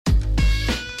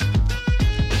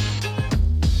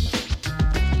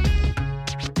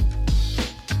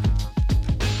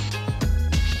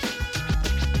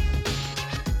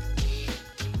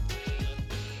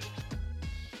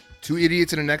Two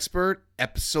Idiots and an Expert,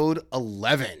 episode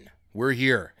 11. We're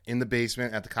here in the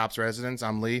basement at the Cops' residence.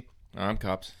 I'm Lee. I'm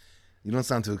Cops. You don't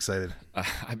sound too excited.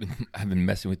 I've been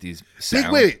messing with these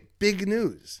sounds. Big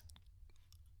news.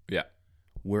 Yeah.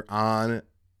 We've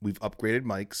upgraded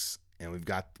mics, and we've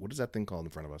got, what is that thing called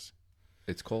in front of us?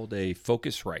 It's called a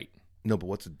Focusrite. No, but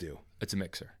what's it do? It's a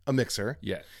mixer. A mixer.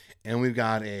 Yeah. And we've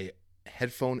got a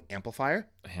headphone amplifier.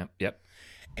 Yep.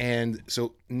 And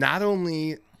so not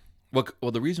only...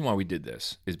 Well, the reason why we did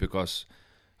this is because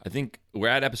I think we're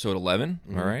at episode 11,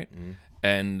 all right? Mm-hmm.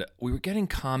 And we were getting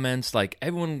comments like,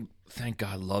 everyone, thank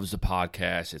God, loves the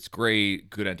podcast. It's great,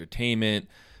 good entertainment.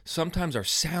 Sometimes our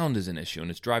sound is an issue, and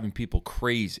it's driving people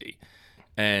crazy.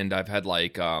 And I've had,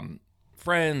 like,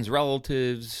 friends,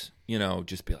 relatives,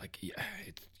 just be like, yeah,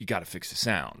 you got to fix the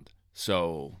sound.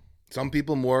 So... Some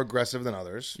people more aggressive than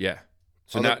others. Yeah.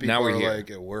 So Other now we're here. Like,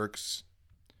 it works.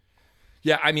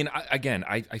 Yeah, I mean,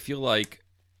 I feel like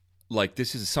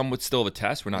this is somewhat still of a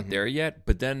test. We're not there yet,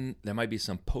 but then there might be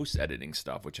some post-editing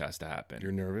stuff which has to happen.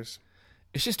 You're nervous?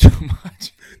 It's just too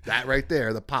much. That right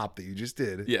there, the pop that you just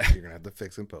did, yeah. You're going to have to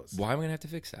fix in post. Why am I going to have to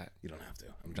fix that? You don't have to.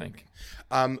 I'm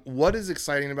joking. What is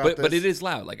exciting about this? But it is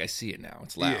loud. Like, I see it now.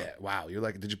 It's loud. Yeah, wow. You're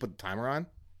like, did you put the timer on?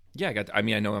 Yeah, I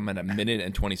know I'm at a minute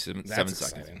and 27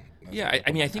 seconds. Yeah,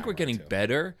 I mean, I think we're getting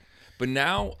better. But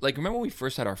now, like, remember when we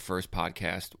first had our first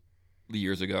podcast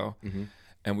years ago,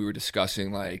 and we were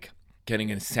discussing like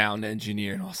getting a sound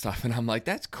engineer and all stuff, and I'm like,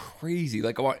 that's crazy.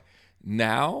 Like,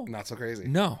 now, not so crazy.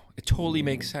 No, it totally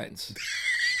makes sense.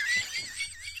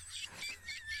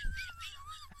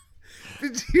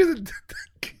 Did you hear the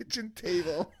kitchen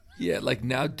table? Yeah, like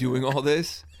now doing all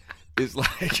this is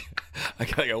like I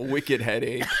got like a wicked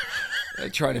headache.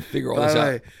 Trying to figure all this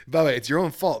out. By the way, it's your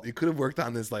own fault. You could have worked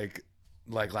on this like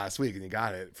last week, and you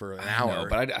got it for an hour. No,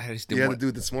 but I just didn't. You had to do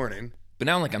it this morning. But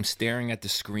now, like, I'm staring at the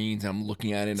screens and I'm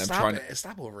looking at it, and I'm trying to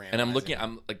stop overanalyzing. And I'm looking,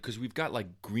 I'm like, because we've got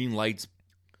like green lights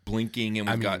blinking, and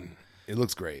we've got. It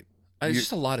looks great. It's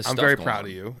just a lot of stuff. I'm very proud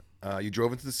of you. You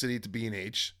drove into the city to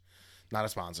B&H, not a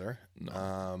sponsor.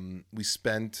 No. We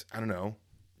spent, I don't know,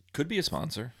 could be a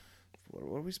sponsor.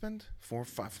 What did we spend?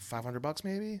 $500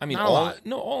 maybe? I mean, not a lot.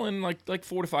 No, all in like $400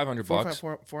 to $500.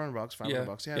 $400,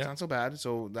 $500. Yeah, it's not so bad.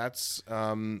 So that's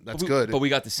good. good. But we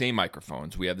got the same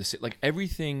microphones. We have the same, like,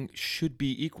 everything should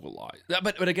be equalized.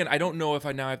 But again, I don't know if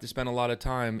I now have to spend a lot of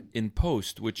time in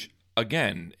post. Which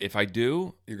again, if I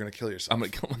do, you're gonna kill yourself. I'm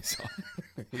gonna kill myself.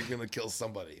 You're gonna kill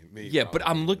somebody. Me. Yeah, but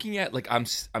I'm looking at like I'm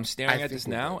staring at this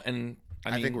now, and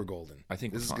I think we're golden. I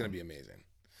think this is gonna be amazing.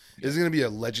 This is going to be a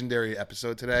legendary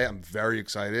episode today. I'm very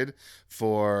excited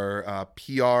for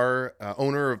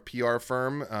owner of PR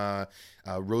firm,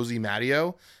 Rosie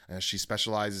Matteo. She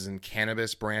specializes in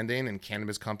cannabis branding and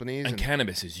cannabis companies. And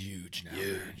cannabis is huge now.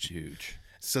 Huge.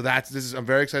 So I'm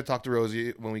very excited to talk to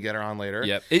Rosie when we get her on later.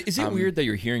 Yep. Is it weird that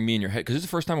you're hearing me in your head? Because this is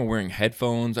the first time I'm wearing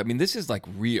headphones. I mean, this is like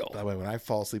real. By the way, when I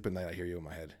fall asleep at night, I hear you in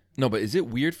my head. No, but is it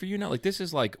weird for you now? Like, this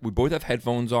is like, we both have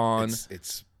headphones on.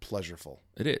 It's pleasureful.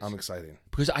 It is. I'm excited.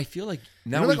 Because I feel like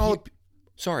now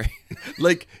sorry.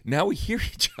 Like, now we hear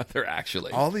each other,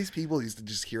 actually. All these people used to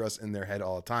just hear us in their head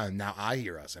all the time. Now I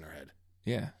hear us in our head.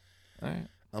 Yeah. All right.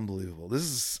 Unbelievable. This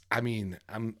is, I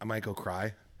might go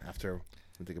cry after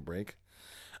we take a break.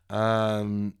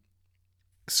 So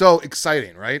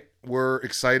exciting, right? We're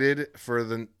excited for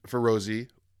Rosie.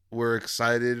 We're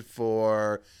excited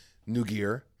for new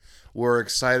gear. We're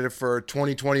excited for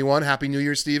 2021. Happy New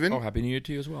Year, Steven. Oh, Happy New Year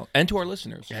to you as well. And to our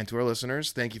listeners.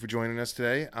 Thank you for joining us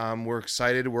today. We're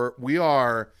excited. We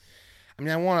are,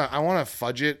 I want to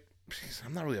fudge it.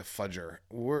 I'm not really a fudger.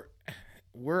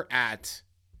 We're at,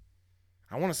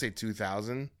 I want to say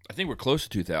 2,000. I think we're close to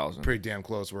 2,000. Pretty damn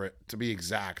close. We're at, to be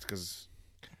exact, because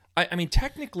I mean,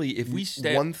 technically, if we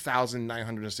stay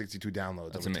 1,962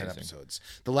 downloads over 10 amazing. episodes.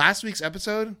 The last week's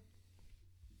episode,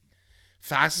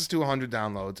 fastest to 100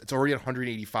 downloads. It's already at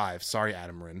 185. Sorry,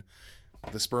 Adam Rin.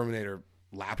 The Sperminator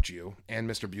lapped you, and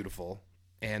Mr. Beautiful,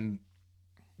 and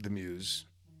the Muse,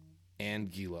 and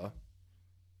Gila,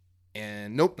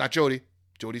 and nope, not Jody.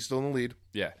 Jody's still in the lead.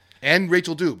 Yeah. And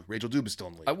Rachel Dube. Rachel Dube is still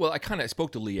in the lead. Well, I kind of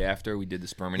spoke to Lee after we did the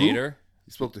Sperminator. Who?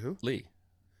 You spoke to who? Lee.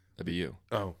 That'd be you.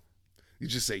 Oh. You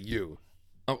just say you.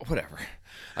 Oh, whatever.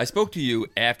 I spoke to you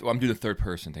after. Well, I'm doing the third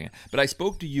person thing. But I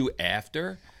spoke to you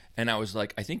after, and I was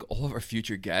like, I think all of our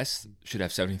future guests should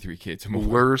have 73 kids.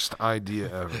 Worst idea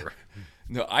ever.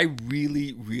 No, I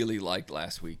really, really liked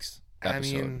last week's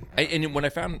episode. And when I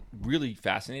found really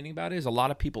fascinating about it is a lot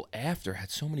of people after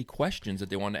had so many questions that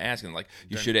they wanted to ask. And like,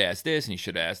 you should have asked this and you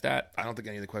should have asked that. I don't think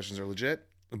any of the questions are legit,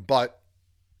 but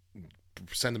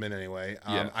send them in anyway.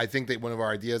 I think that one of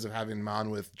our ideas of having him on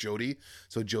with Jody,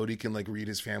 so Jody can like read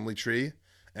his family tree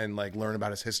and like learn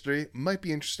about his history. Might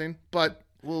be interesting, but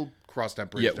we'll cross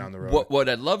that bridge down the road. What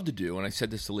I'd love to do, and I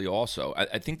said this to Lee also,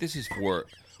 I think this is for...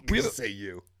 Say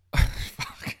you.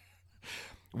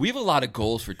 We have a lot of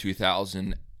goals for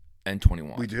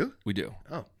 2021. We do? We do.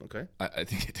 Oh, okay. I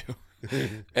think you do.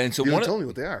 And so You one haven't told me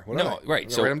what they are. What are they? right.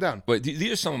 So write them down. But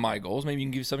these are some of my goals. Maybe you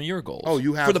can give some of your goals. Oh,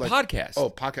 you have for the like- podcast. Oh,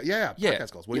 podcast. Yeah.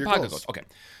 Podcast goals. What are your podcast goals? Okay.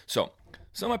 So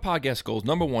some of my podcast goals.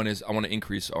 Number one is I want to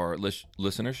increase our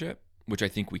listenership, which I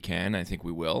think we can. I think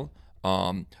we will.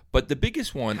 But the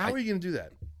biggest one, How are you going to do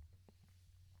that?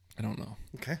 I don't know.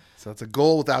 Okay, so it's a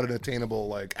goal without an attainable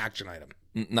like action item.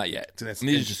 Not yet. These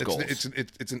These are just goals.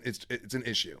 It's an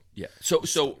issue. Yeah.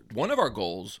 So one of our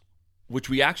goals, which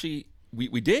we actually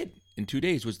we did in 2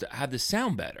 days, was to have the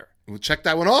sound better. We'll check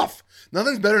that one off.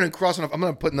 Nothing's better than crossing off. I'm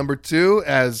going to put number 2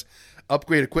 as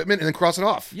upgrade equipment and then cross it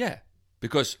off. Yeah,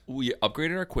 because we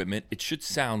upgraded our equipment. It should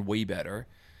sound way better.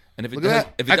 And if it Look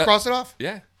at does, that. I cross it off.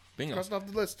 Yeah, bingo. Cross it off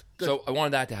the list. Good. So I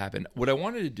wanted that to happen. What I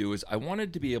wanted to do is I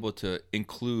wanted to be able to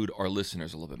include our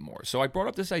listeners a little bit more. So I brought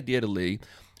up this idea to Lee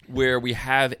where we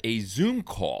have a Zoom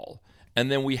call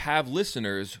and then we have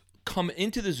listeners come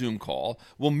into the Zoom call,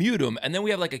 we'll mute them, and then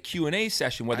we have like a Q&A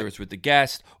session, whether it's with the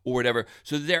guest or whatever,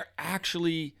 so they're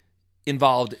actually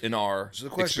involved in our So the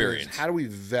question experience. is, how do we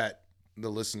vet the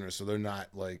listeners so they're not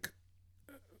like,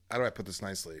 how do I put this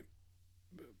nicely?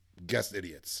 Guest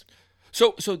idiots.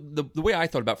 So the way I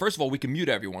thought about it, first of all, we can mute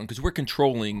everyone because we're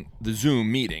controlling the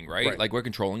Zoom meeting, right? Like we're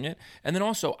controlling it. And then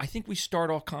also, I think we start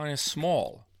off kind of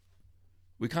small.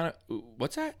 We kind of,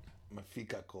 what's that? My feet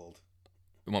got cold.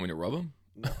 You want me to rub them?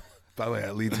 By the way,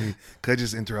 that leads me. Could I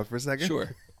just interrupt for a second?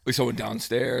 Sure. We someone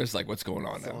downstairs, like what's going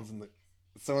on now?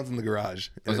 Someone's in the garage.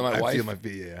 Was that my I wife? feel my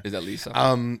feet. Yeah. Is that Lisa?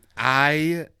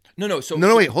 I No,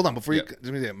 wait, hold on. Before Yeah.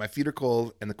 you, my feet are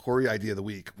cold, and the Corey idea of the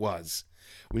week was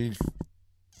we need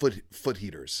foot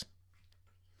heaters.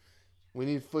 We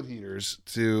need foot heaters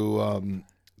to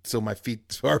so my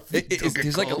feet don't get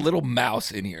There's like a cold. little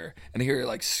mouse in here, and I hear it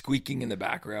like squeaking in the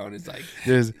background. It's like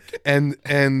There's and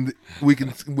we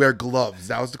can wear gloves.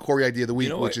 That was the Corey idea of the week,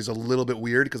 know which what? is a little bit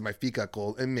weird because my feet got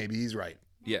cold, and maybe he's right.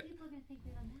 yeah.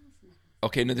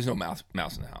 Okay, no, there's no mouse in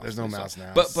the house. There's no Lisa. mouse in the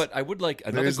house. But I would like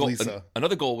another There's goal. Lisa.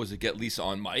 Another goal was to get Lisa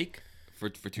on mic for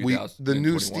 2021. The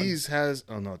new Steez has.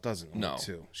 Oh no, it doesn't. No.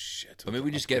 Two. Shit. But maybe we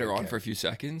just get her on for a few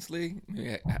seconds, Lee.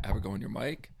 Maybe have her go on your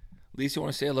mic. Lisa, you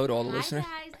want to say hello to all the Hi listeners?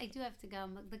 guys, I do have to go.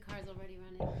 The car's already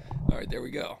running. All right, there we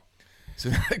go.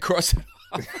 So cross it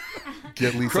off.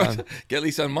 Get Lisa on. Get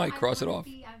Lisa on mic. Cross it off.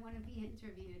 I want to be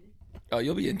interviewed. Oh,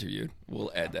 you'll be interviewed.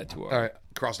 We'll add that to our. All right,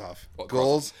 cross off. Well,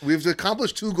 Goals. We've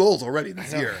accomplished 2 goals already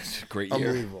this I know. year. It's a great year.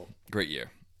 Unbelievable. Great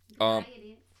year. Hi,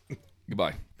 idiots.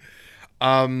 Goodbye.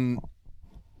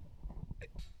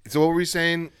 So what were we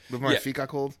saying? With my Yeah. feet got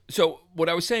cold. So what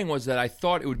I was saying was that I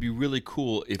thought it would be really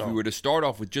cool if we were to start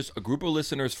off with just a group of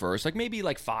listeners first, like maybe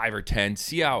like 5 or 10,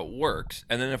 see how it works,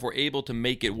 and then if we're able to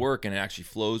make it work and it actually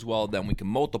flows well, then we can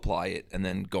multiply it, and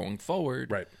then going forward,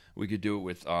 Right. we could do it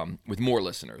with more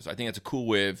listeners. I think that's a cool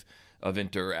way of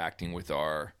interacting with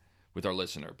our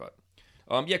listener. But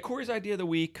yeah, Corey's idea of the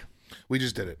week. We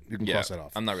just did it. You can Yeah, cross that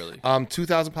off. I'm not really.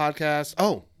 2,000 podcasts.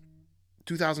 Oh,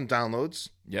 2,000 downloads.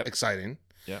 Yep. Exciting.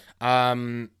 Yeah.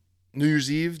 New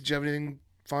Year's Eve. Did you have anything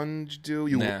fun to do?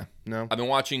 Nah. No. I've been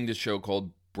watching this show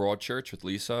called Broadchurch with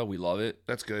Lisa. We love it.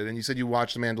 That's good. And you said you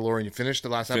watched The Mandalorian. You finished the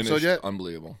last Finished. episode yet?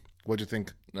 Unbelievable. What'd you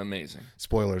think? Amazing.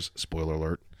 Spoilers. Spoiler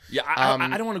alert. Yeah,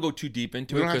 I don't want to go too deep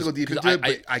into We it. don't have to go deep 'cause into it,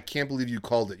 but I can't believe you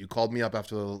called it. You called me up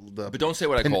after the but don't say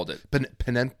what I called it.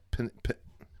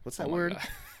 What's that Oh my word? God.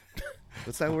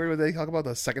 What's that word when they talk about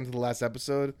the second to the last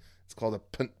episode? It's called a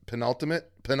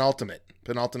penultimate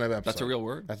episode. That's a real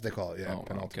word? That's what they call it. Yeah, Oh,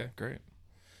 penultimate. okay, great.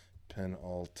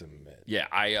 Penultimate. Yeah,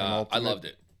 I Penultimate. loved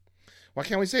it. Why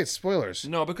can't we say it's spoilers?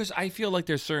 No, because I feel like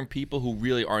there's certain people who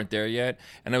really aren't there yet.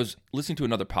 And I was listening to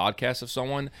another podcast of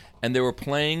someone, and they were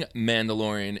playing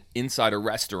Mandalorian inside a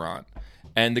restaurant.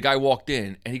 And the guy walked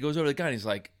in, and he goes over to the guy, and he's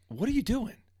like, "What are you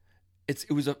doing?" It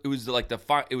was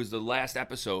the last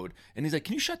episode, and he's like,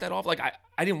 "Can you shut that off? Like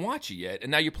I didn't watch it yet,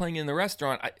 and now you're playing it in the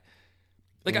restaurant.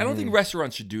 I don't think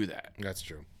restaurants should do that. That's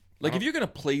true. Like if you're gonna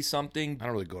play something, I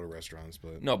don't really go to restaurants,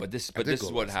 but no, but this did is go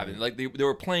what last happened. night. Like they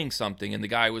were playing something, and the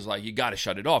guy was like, "You got to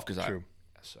shut it off," because True.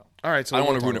 So all right. So I don't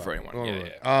we want to won't ruin it talk for about anyone. We Yeah,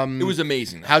 won't yeah. ruin it. It was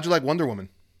amazing. Though. How'd you like Wonder Woman?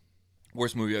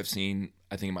 Worst movie I've seen,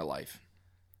 I think, in my life.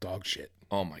 Dog shit.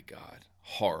 Oh my god,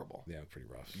 horrible. Yeah, pretty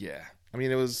rough. Yeah, I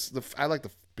mean, it was I like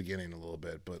the beginning a little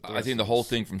bit, but I think the whole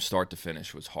thing from start to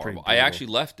finish was horrible. I brutal. actually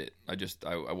left it.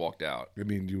 I walked out. I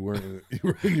mean, you were in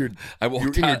your I you were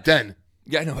walked in your out. den.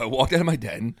 Yeah, I know. I walked out of my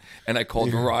den and I called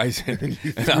Verizon,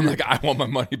 and I'm like, "I want my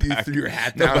money back." threw your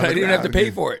hat No, down but on I the didn't have to ground.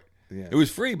 pay for it. Yeah. It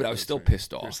was free, but I was still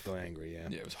pissed You're off. still angry, yeah.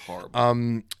 Yeah, it was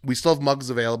horrible. We still have mugs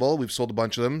available. We've sold a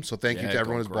bunch of them, so thank you to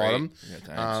everyone who's bought them. Yeah,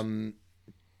 thanks.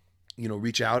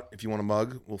 Reach out if you want a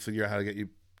mug. We'll figure out how to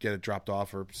get it dropped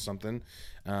off or something.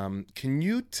 Can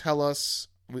you tell us?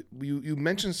 You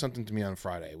mentioned something to me on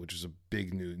Friday, which is a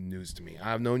big news to me.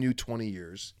 I've known you 20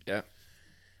 years. Yeah.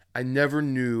 I never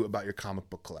knew about your comic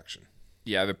book collection.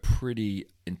 Yeah, I have a pretty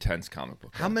intense comic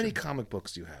book. How many comic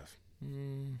books do you have?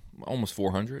 Almost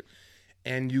 400.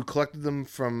 And you collected them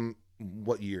from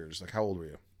what years? Like, how old were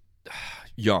you?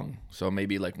 Young. So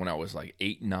maybe like when I was like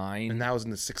 8, 9. And that was in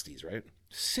the 60s, right?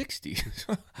 60.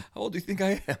 How old do you think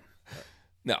I am?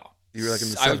 No. You were like in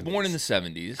the 70s. I was born in the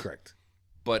 70s. Correct.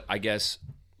 But I guess,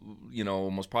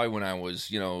 almost probably when I was,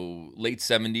 late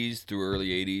 70s through early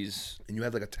 80s. And you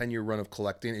had like a 10-year run of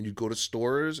collecting, and you'd go to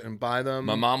stores and buy them.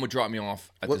 My mom would drop me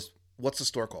off at this. What's the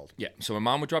store called? Yeah, so my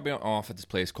mom would drop me off at this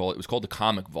place it was called the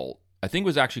Comic Vault. I think it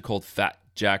was actually called Fat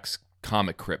Jack's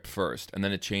Comic Crypt first, and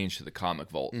then it changed to the Comic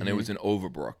Vault, and it was in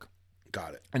Overbrook.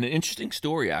 Got it. And an interesting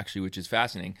story, actually, which is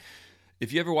fascinating.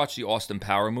 If you ever watch the Austin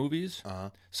Power movies,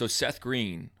 so Seth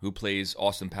Green, who plays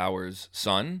Austin Power's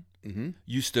son,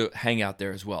 used to hang out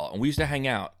there as well. And we used to hang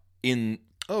out in...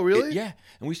 Oh, really? Yeah.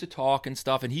 And we used to talk and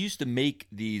stuff. And he used to make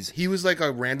these... He was like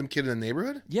a random kid in the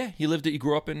neighborhood? Yeah. He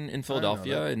grew up in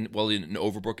Philadelphia, in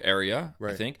Overbrook area,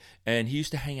 I think. And he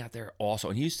used to hang out there also.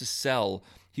 And he used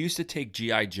to take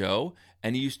G.I. Joe,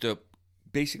 and he used to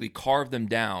basically carve them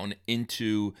down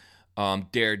into...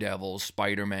 Daredevils,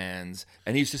 Spider-Mans,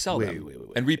 and he used to sell them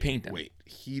and repaint them. Wait,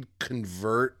 he'd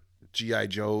convert G.I.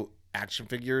 Joe action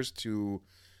figures to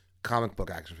comic book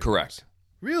action figures? Correct.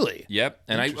 Really? Yep.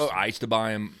 And I used to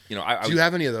buy them. Do you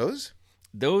have any of those?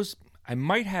 Those I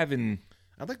might have in.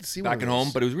 I'd like to see back one at of those.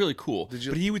 home, but it was really cool. Did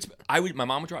you? But my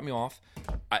mom would drop me off,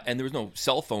 and there was no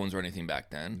cell phones or anything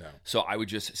back then. No. So I would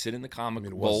just sit in the comic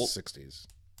It vault. was the 60s.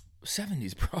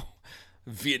 70s, bro.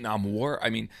 Vietnam War.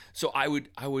 I mean, so I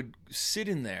would sit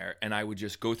in there and I would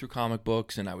just go through comic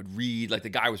books and I would read. Like, the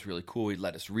guy was really cool. He'd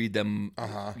let us read them,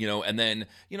 and then,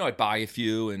 I'd buy a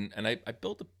few and I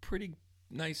built a pretty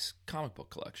nice comic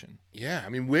book collection. Yeah. I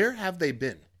mean, where have they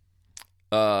been?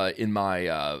 In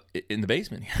the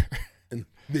basement here.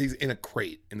 In a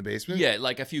crate in the basement? Yeah,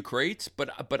 like a few crates, but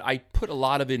I put a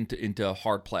lot of it into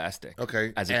hard plastic.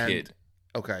 Okay. As a kid.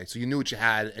 Okay, so you knew what you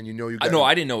had, and you got... No,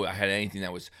 I didn't know I had anything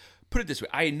that was... Put it this way,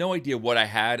 I had no idea what I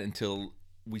had until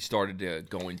we started to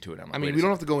go into it. I'm like, we don't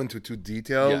have to go into too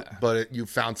detail, but you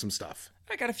found some stuff.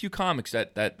 I got a few comics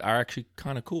that are actually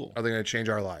kind of cool. Are they going to change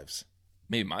our lives?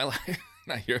 Maybe my life,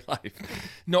 not your life.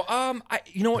 No,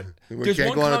 you know what? We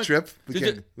can't go on a trip. We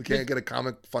can't get a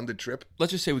comic funded trip.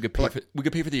 Let's just say we could pay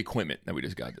for the equipment that we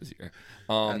just got this year.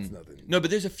 That's nothing. No, but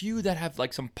there's a few that have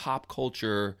like some pop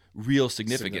culture real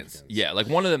significance. Yeah, like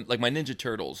one of them, like my Ninja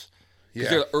Turtles. Because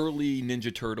they're the early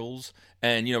Ninja Turtles.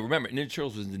 And, remember, Ninja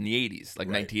Turtles was in the 80s, like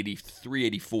 1983,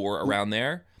 84, around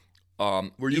there.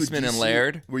 Were you Eastman and DC?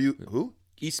 Laird. Were you, who?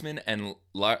 Eastman and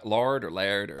Laird.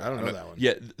 I don't know that one.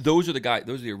 Yeah, those are the guys,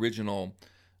 those are the original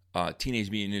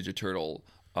Teenage Mutant Ninja Turtle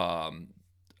the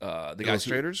guys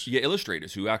illustrators?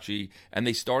 Illustrators who actually, and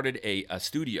they started a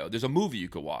studio. There's a movie you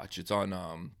could watch. It's on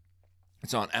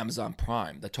Amazon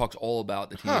Prime that talks all about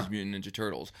the Teenage Mutant Ninja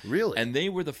Turtles. Really? And they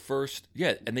were the first,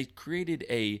 and they created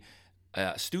a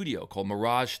studio called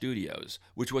Mirage Studios,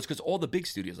 which was because all the big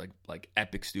studios like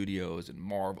Epic Studios and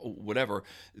Marvel, whatever,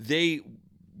 they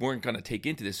weren't going to take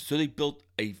into this, so they built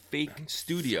a fake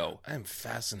studio. I am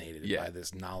fascinated by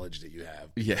this knowledge that you have.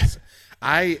 Yes,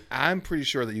 I'm pretty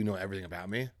sure that you know everything about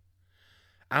me.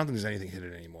 I don't think there's anything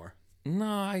hidden anymore. No,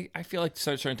 I feel like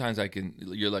certain times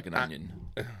you're like an onion.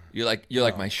 You're like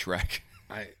my Shrek.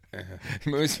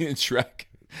 Remember seeing Shrek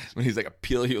when he's like a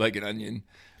peel you like an onion?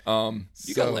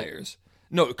 You got layers.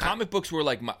 No, comic books were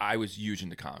like I was huge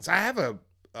into comics. So I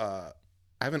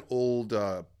have an old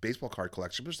baseball card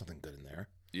collection, but there's nothing good in there.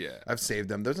 Yeah, I've saved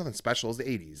them. There's nothing special. It's the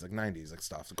 80s, like 90s, like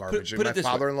stuff, garbage. Put my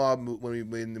father-in-law,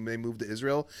 when they moved to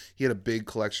Israel, he had a big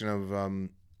collection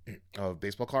of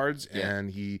baseball cards,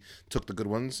 and he took the good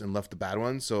ones and left the bad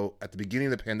ones. So at the beginning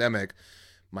of the pandemic,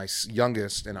 my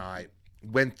youngest and I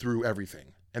went through everything.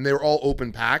 And they were all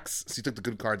open packs, so he took the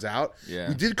good cards out. Yeah.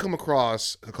 We did come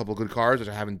across a couple of good cards, which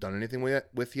I haven't done anything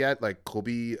with yet, like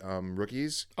Kobe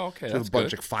rookies. Okay, so that's a bunch,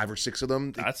 good. like 5 or 6 of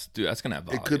them. That's gonna have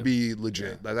value. It could be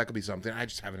legit. That could be something. I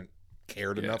just haven't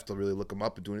cared enough to really look them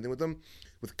up and do anything with them.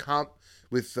 With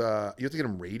you have to get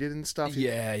them rated and stuff.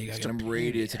 Yeah, you gotta get them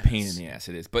rated. It's a pain in the ass.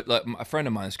 It is. But like, a friend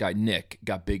of mine, this guy Nick,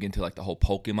 got big into like the whole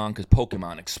Pokemon because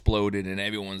Pokemon exploded and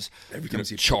everyone's every time you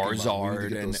see Charizard Pokemon, we need to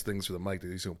get and those things for the mic.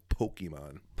 They say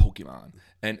Pokemon. Pokemon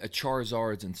and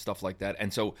Charizards and stuff like that.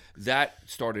 And so that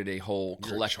started a whole You're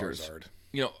a collector's. Charizard.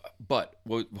 But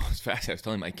what was fascinating, I was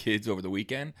telling my kids over the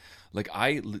weekend, like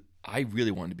I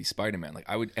really wanted to be Spider-Man. Like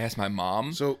I would ask my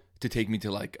mom So to take me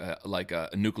to like a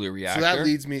nuclear reactor. so that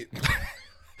leads me.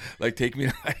 like take me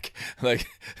to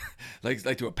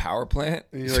like to a power plant.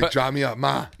 And you're like, drop me up,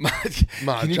 ma.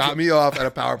 Ma, drop me off at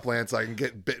a power plant so I can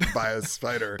get bitten by a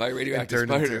spider. By a radioactive and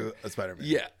turn spider. into a Spider-Man.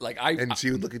 Yeah, like And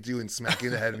she would look at you and smack you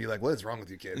in the head and be like, what is wrong with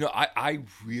you, kid? I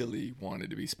really wanted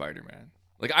to be Spider-Man.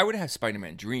 Like I would have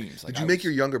Spider-Man dreams. Like Did you make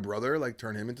your younger brother like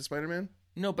turn him into Spider-Man?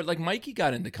 No, but like Mikey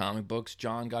got into comic books,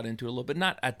 John got into it a little bit,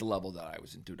 not at the level that I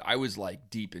was into it. I was like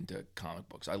deep into comic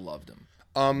books. I loved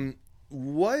them.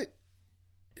 What?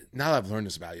 Now that I've learned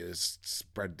this about you, is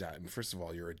spread that. First of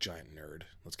all, you're a giant nerd.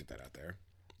 Let's get that out there.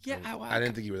 Yeah, I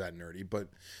didn't think you were that nerdy, but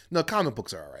no, comic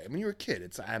books are all right. I mean, you're a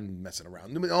kid. I'm messing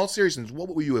around. In all seriousness,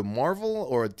 what were you, a Marvel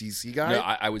or a DC guy? No,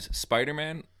 I was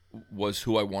Spider-Man was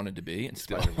who I wanted to be and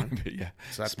still want to be. Yeah,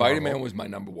 So that's Spider-Man Marvel. was my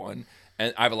number one,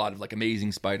 and I have a lot of like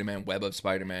Amazing Spider-Man, Web of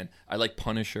Spider-Man. I like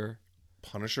Punisher.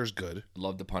 Punisher's good.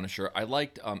 Loved the Punisher. I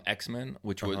liked X-Men,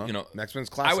 which was X-Men's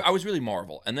classic. I was really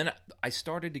Marvel, and then I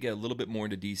started to get a little bit more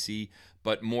into DC,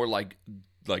 but more like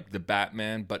the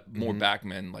Batman, but more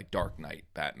Batman, like Dark Knight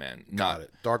Batman. Got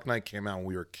it. Dark Knight came out when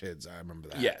we were kids. I remember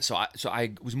that. Yeah, so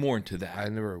I was more into that. I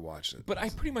never watched it. But I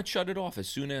pretty much shut it off as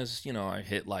soon as, I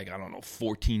hit like, I don't know,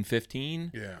 14,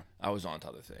 15. Yeah. I was on to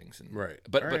other things. And, Right.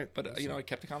 But, All right. I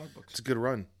kept the comic books. It's a good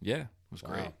run. Yeah, it was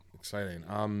great. Wow.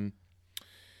 Exciting.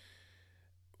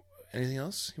 Anything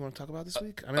else you want to talk about this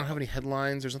week? I mean, I don't have any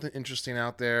headlines. There's nothing interesting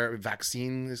out there.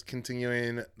 Vaccine is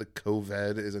continuing. The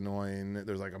COVID is annoying.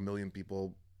 There's like 1 million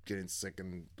people getting sick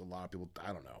and a lot of people,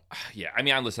 I don't know. Yeah, I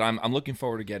mean, listen, I'm looking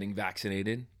forward to getting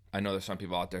vaccinated. I know there's some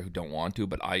people out there who don't want to,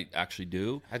 but I actually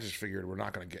do. I just figured you and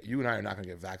I are not going to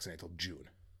get vaccinated until June.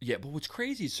 Yeah, but what's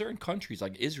crazy is certain countries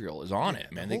like Israel is on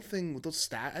it, man. The whole thing with those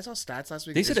stats, I saw stats last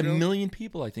week. They in said Israel. 1 million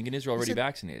people, I think, in Israel already said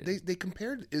vaccinated. They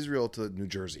compared Israel to New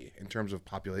Jersey in terms of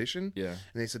population. Yeah.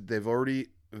 And they said they've already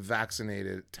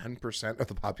vaccinated 10% of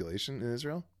the population in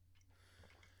Israel.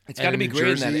 It's got to be New greater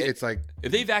than Jersey, that. it's like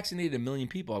If they vaccinated 1 million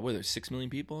people, what, there's 6 million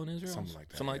people in Israel? Something like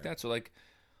that, Something like yeah. that. So, like,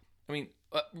 I mean,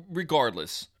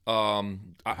 regardless,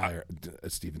 higher.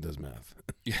 Stephen does math.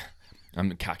 yeah,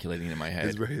 I'm calculating it in my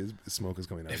head. His smoke is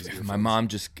coming out. If my mom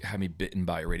just had me bitten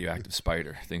by a radioactive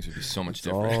spider, things would be so much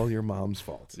different. all your mom's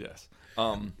fault. Yes.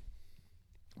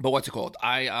 But what's it called?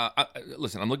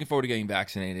 Listen. I'm looking forward to getting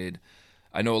vaccinated.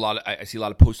 I know I see a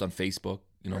lot of posts on Facebook.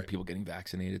 Right. People getting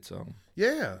vaccinated. So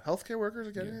Yeah, healthcare workers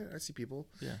are getting it. I see people.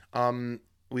 yeah.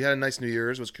 We had a nice New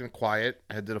Year's. It was kind of quiet.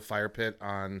 I did a fire pit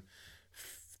on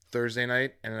Thursday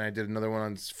night, and then I did another one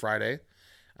on Friday.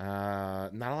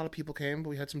 Not a lot of people came, but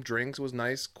we had some drinks. It was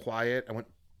nice, quiet. I went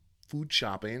food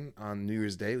shopping on New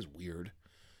Year's Day. It was weird.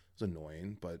 It was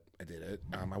annoying, but I did it.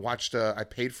 I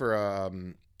paid for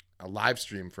a live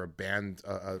stream for a band,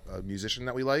 a musician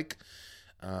that we like.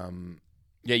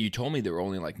 Yeah, you told me there were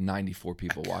only like 94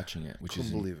 people watching it, which is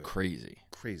couldn't believe it. crazy.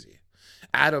 Crazy.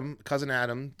 Cousin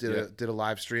Adam did a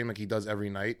live stream like he does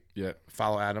every night. Yeah.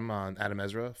 Follow Adam on Adam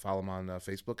Ezra. Follow him on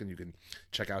Facebook, and you can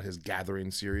check out his Gathering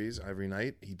series every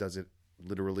night. He does it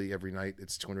literally every night.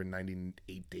 It's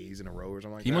 298 days in a row or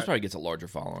something like He that. most probably gets a larger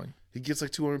following. He gets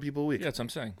like 200 people a week. Yeah, that's what I'm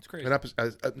saying. It's crazy.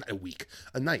 A week,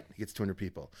 a night. He gets 200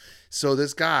 people. So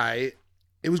this guy,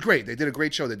 it was great. They did a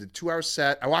great show. They did a 2-hour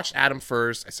set. I watched Adam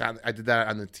first. I did that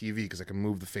on the TV because I can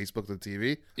move the Facebook to the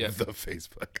TV. Yeah. The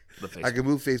Facebook. The Facebook. I can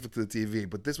move Facebook to the TV.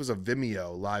 But this was a live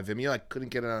Vimeo. I couldn't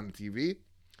get it on the TV.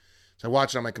 So I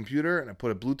watched it on my computer, and I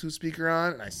put a Bluetooth speaker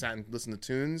on, and I sat and listened to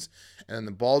tunes. And then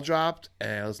the ball dropped,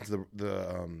 and I listened to the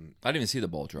I didn't even see the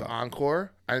ball drop.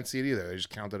 encore. I didn't see it either. They just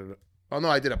counted it. Oh, no,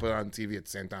 I did. I put it on TV at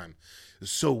the same time. It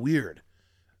was so weird.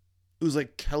 It was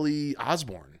like Kelly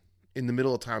Osbourne in the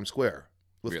middle of Times Square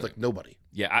with Really? like nobody.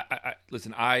 Yeah,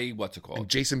 listen, what's it called? And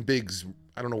Jason Biggs,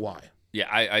 I don't know why. Yeah,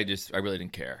 I really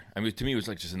didn't care. I mean, to me, it was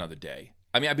like just another day.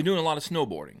 I mean, I've been doing a lot of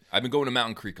snowboarding. I've been going to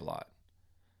Mountain Creek a lot.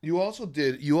 You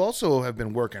also have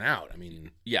been working out. I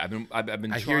mean, Yeah, I've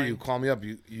been. I trying. hear you call me up.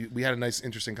 We had a nice,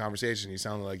 interesting conversation. You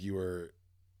sounded like you were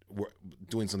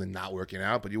doing something not working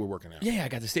out, but you were working out. Yeah, I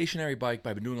got the stationary bike, but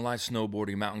I've been doing a lot of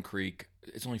snowboarding, Mountain Creek.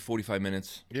 It's only 45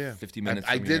 minutes. Yeah. 50 minutes.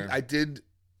 I from did. here. I did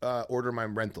order my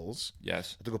rentals.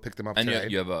 Yes. I have to go pick them up And today.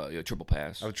 you have a triple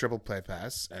pass. I have a triple play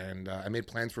pass, and I made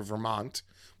plans for Vermont.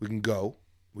 We can go.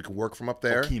 We can work from up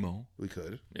there. Chemo. We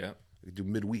could. Yeah. We could do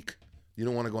midweek. You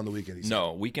don't want to go on the weekend. He said.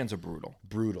 No, weekends are brutal.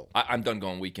 Brutal. I'm done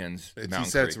going weekends. He Mountain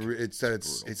said Creek. it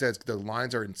says the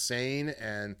lines are insane,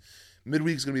 and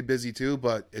midweek's going to be busy too,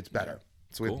 but it's better.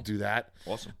 So we have to do that.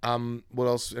 Awesome. What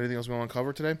else? Anything else we want to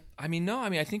cover today? I mean, no. I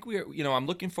mean, I think we are. I'm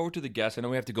looking forward to the guests. I know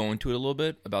we have to go into it a little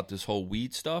bit about this whole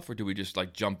weed stuff, or do we just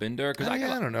like jump in there? Because I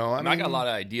don't know. I got a lot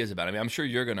of ideas about it. I mean, I'm sure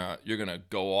you're gonna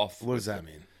go off. What does that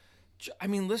mean? I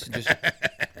mean, listen, just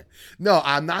No,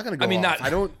 I'm not going to go. I mean, off. not- I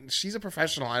don't. She's a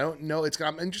professional. I don't know.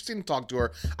 I'm interested to talk to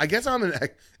her. I guess I'm an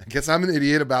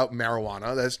idiot about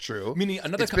marijuana. That's true. Meaning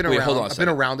another. It's been Wait, around. hold on a I've been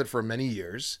second. around it for many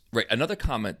years. Right. Another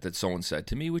comment that someone said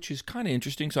to me, which is kind of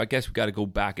interesting. So I guess we got to go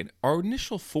back. And our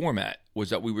initial format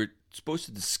was that we were supposed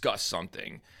to discuss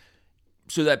something,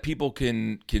 so that people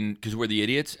can because we're the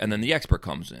idiots, and then the expert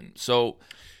comes in. So.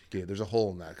 Yeah, there's a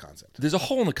hole in that concept. There's a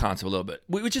hole in the concept a little bit,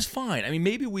 which is fine. I mean,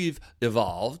 maybe we've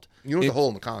evolved. You know what the hole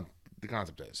in the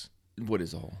concept is? What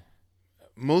is the hole?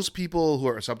 Most people who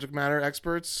are subject matter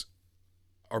experts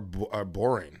are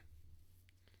boring.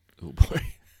 Oh boy,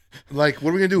 Like, what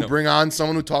are we gonna do? Bring on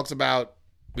someone who talks about?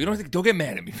 don't get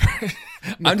mad at me.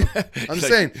 I'm just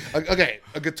saying. Okay,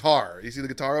 a guitar. You see the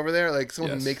guitar over there? Like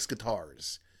someone Yes. who makes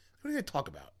guitars. What are you gonna talk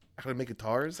about? How to make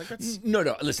guitars? Like that's.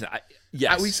 No. Listen,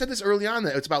 yes, We said this early on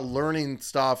that it's about learning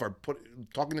stuff or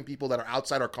talking to people that are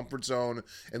outside our comfort zone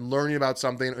and learning about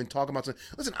something and talking about something.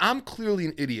 Listen, I'm clearly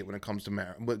an idiot when it comes to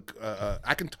marijuana.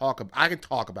 I can talk about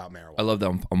marijuana. I love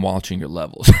that I'm watching your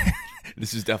levels.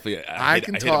 This is definitely. I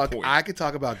hit a point. I can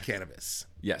talk about cannabis.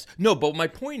 Yes. No, but my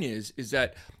point is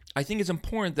that I think it's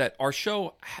important that our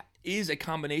show is a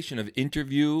combination of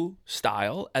interview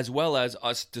style as well as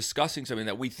us discussing something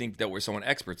that we think that we're someone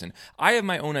experts in. I have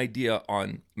my own idea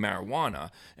on marijuana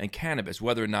and cannabis,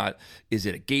 whether or not is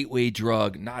it a gateway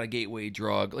drug, not a gateway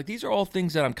drug. Like these are all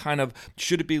things that I'm kind of,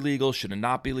 should it be legal, should it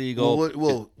not be legal?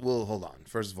 Well, hold on.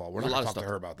 First of all, we're not going to talk to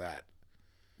her about that.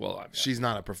 Well, I mean, She's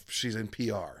not she's in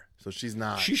PR, so she's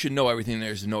not. she should know everything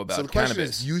there is to know about So the question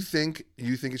cannabis. is, you think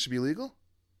it should be legal?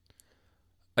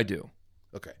 I do.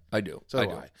 Okay. I do. So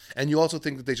do I. And you also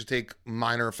think that they should take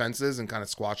minor offenses and kind of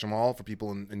squash them all for people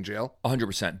in jail?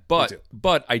 100%. too.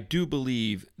 But I do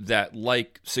believe that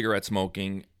like cigarette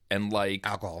smoking and like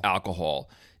alcohol,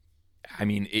 I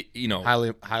mean,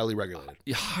 Highly regulated.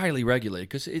 highly regulated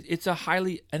because it's a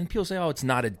highly, and people say, oh, it's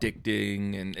not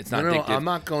addicting and it's not No, addictive. I'm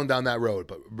not going down that road,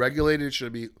 but regulated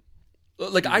should be.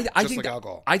 Like I think like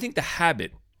alcohol. I think the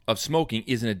habit of smoking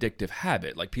is an addictive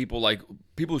habit. Like people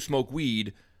who smoke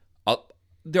weed.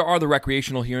 There are the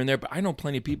recreational here and there, but I know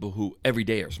plenty of people who every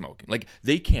day are smoking. Like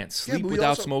they can't sleep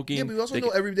without smoking. Yeah, but we also know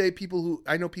everyday people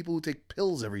who take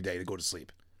pills every day to go to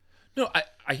sleep. No,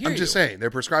 I hear you. I'm just saying they're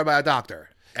prescribed by a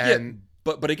doctor, and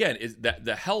but again, is that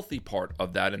the healthy part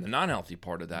of that and the non-healthy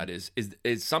part of that is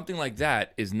something like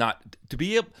that is not to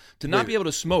be able to not be able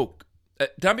to smoke. To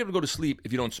not be able to go to sleep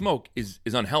if you don't smoke is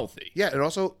unhealthy. yeah, and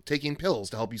also taking pills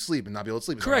to help you sleep and not be able to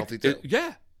sleep is Correct. unhealthy too.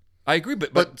 Yeah, I agree.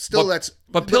 But still,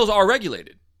 but pills are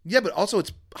regulated. Yeah, but also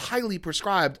it's highly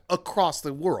prescribed across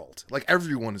the world. Like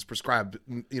everyone is prescribed,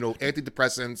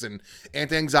 antidepressants and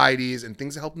anti-anxieties and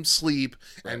things that help them sleep.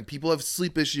 Right. And people have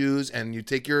sleep issues, and you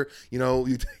take your,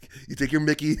 you take your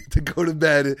Mickey to go to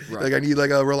bed. Right. Like I need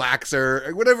like a relaxer,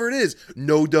 or whatever it is.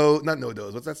 Not no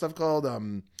dose. What's that stuff called?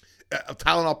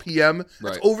 Tylenol PM.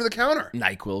 That's over the counter.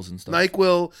 NyQuils and stuff.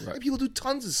 NyQuil. Right. People do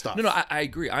tons of stuff. No, I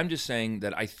agree. I'm just saying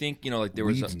that I think like there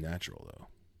was weed's natural though.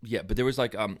 Yeah, but there was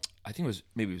like I think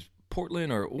it was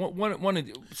Portland or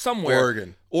one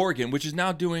somewhere Oregon, which is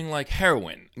now doing like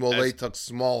heroin. Well, they took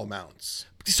small amounts.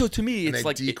 So to me, it's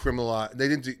like decriminalized. They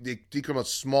decriminalized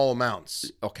small amounts.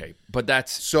 Okay, but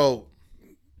that's so.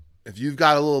 If you've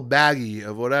got a little baggie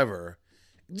of whatever,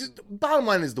 bottom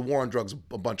line is the war on drugs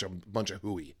a bunch of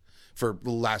hooey for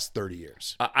the last 30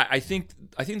 years. I think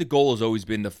the goal has always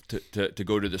been to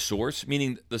go to the source,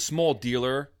 meaning the small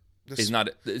dealer.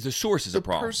 The source is a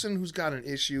problem. The person who's got an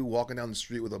issue walking down the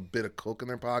street with a bit of coke in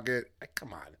their pocket,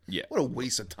 come on. Yeah. What a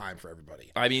waste of time for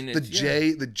everybody. I mean, the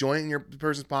joint in your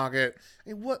person's pocket.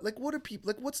 I mean, what are people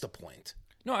like? What's the point?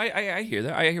 No, I hear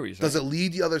that. I hear what you're saying. Does it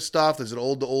lead to other stuff? Does it the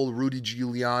old Rudy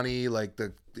Giuliani,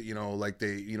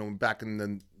 back in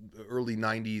the early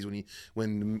 90s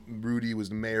when Rudy was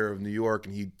the mayor of New York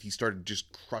and he started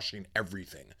just crushing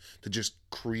everything to just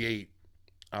create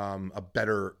a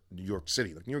better New York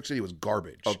City. Like New York City was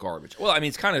garbage. Oh, garbage. Well, I mean,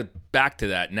 it's kind of back to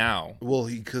that now. Well,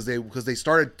 because they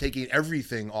started taking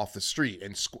everything off the street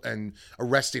and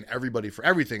arresting everybody for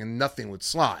everything, and nothing would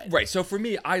slide. Right. So for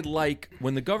me, I like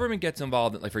when the government gets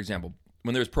involved. Like for example,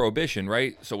 when there's prohibition,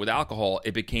 right? So with alcohol,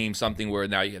 it became something where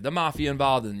now you have the mafia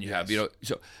involved, and you have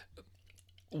so.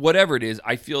 Whatever it is,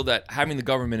 I feel that having the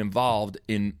government involved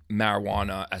in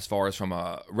marijuana as far as from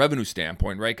a revenue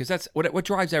standpoint, right? Because that's what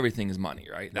drives everything is money,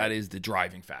 right? That is the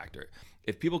driving factor.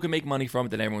 If people can make money from it,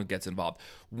 then everyone gets involved.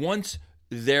 Once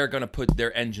they're going to put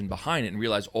their engine behind it and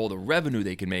realize all the revenue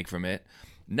they can make from it.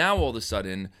 Now, all of a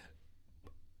sudden,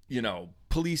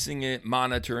 policing it,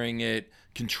 monitoring it,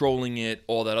 controlling it,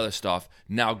 all that other stuff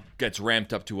now gets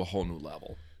ramped up to a whole new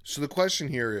level. So the question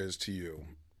here is to you,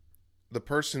 the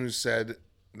person who said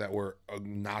that we're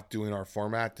not doing our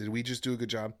format, did we just do a good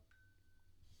job?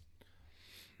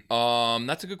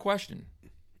 That's a good question.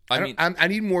 I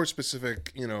need more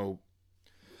specific,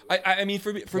 I mean,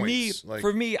 for points,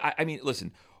 me, I mean,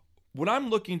 listen, what I'm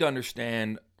looking to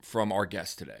understand from our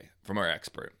guest today, from our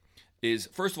expert, is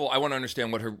first of all, I want to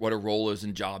understand what her role is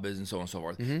and job is and so on and so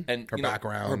forth, and her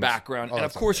background, and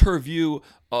of course her view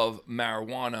of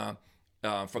marijuana.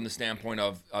 From the standpoint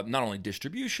of not only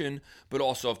distribution, but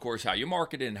also, of course, how you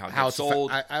market it and how it's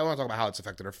sold. I want to talk about how it's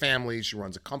affected her family. She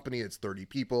runs a company. It's 30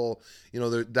 people.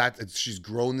 She's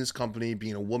grown this company,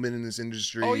 being a woman in this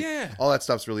industry. Oh, yeah. All that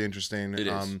stuff's really interesting. It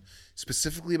is.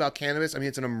 Specifically about cannabis, I mean,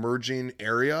 it's an emerging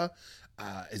area.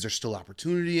 Is there still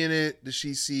opportunity in it that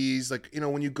she sees?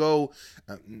 When you go...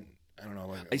 I don't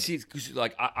know. I see.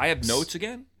 I have notes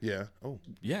again. Yeah. Oh,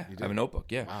 yeah. I have a notebook.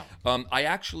 Yeah. Wow.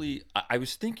 I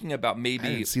was thinking about maybe.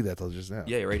 I didn't see that till just now.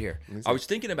 Yeah, right here. I was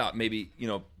thinking about maybe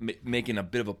making a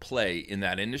bit of a play in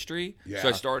that industry. Yeah. So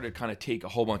I started to kind of take a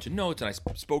whole bunch of notes, and I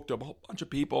spoke to a whole bunch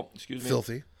of people. Excuse me.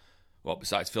 Filthy. Well,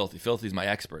 besides Filthy, Filthy's my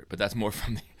expert, but that's more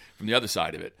from the other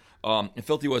side of it. And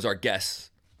Filthy was our guest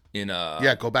in.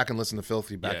 Go back and listen to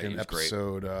Filthy back in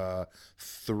episode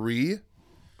 3.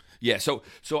 Yeah, so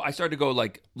I started to go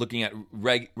looking at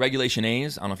Regulation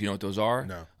A's. I don't know if you know what those are.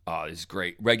 No. This is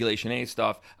great. Regulation A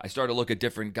stuff. I started to look at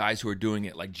different guys who are doing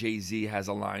it. Like Jay-Z has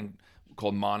a line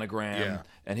called Monogram,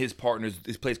 and his partners,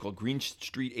 this place called Green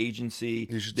Street Agency.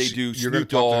 They do You're going Snoop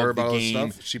to talk to her Dogg, about The all this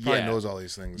Game. stuff? She probably knows all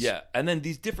these things. Yeah, and then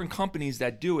these different companies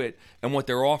that do it and what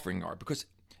they're offering are. Because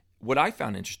what I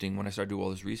found interesting when I started doing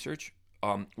all this research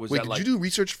was Wait, that did you do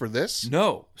research for this?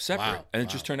 No, separate. Wow, And it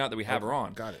just turned out that we have her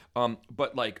on. Got it.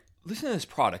 But listen to this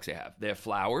products they have. They have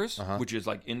flowers, which is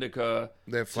like indica,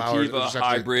 They have flowers, sativa, which is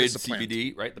actually- hybrid, it's a plant.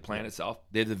 CBD, right? The plant itself.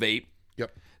 They have the vape.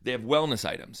 Yep. They have wellness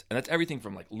items, and that's everything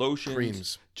from lotions,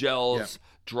 Creams. gels,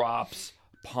 drops,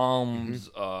 palms,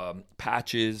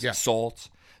 patches,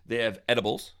 salts. They have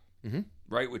edibles,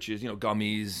 right? Which is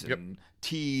gummies and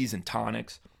teas and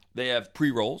tonics. They have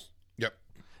pre-rolls. Yep.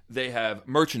 They have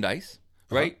merchandise,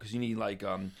 right? Because you need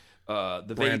the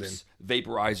Branding. vapes,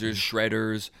 vaporizers,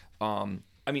 shredders.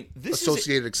 This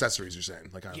Associated accessories, you're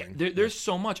saying? there's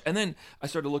so much. And then I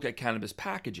started to look at cannabis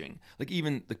packaging,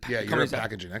 even the You're a companies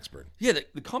packaging expert.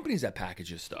 the companies that package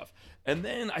this stuff. And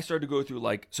then I started to go through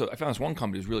so I found this one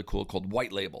company that was really cool called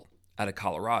White Label out of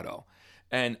Colorado.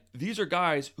 And these are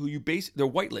guys who they're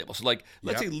white label. So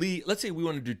let's say we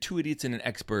want to do Two Idiots and an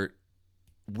Expert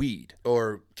weed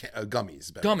or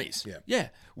gummies. Gummies. Yeah.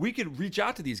 We could reach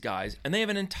out to these guys, and they have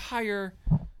an entire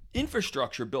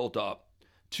infrastructure built up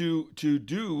to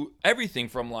do everything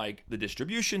from the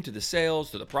distribution to the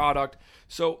sales to the product.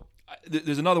 So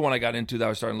there's another one I got into that I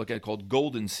was starting to look at called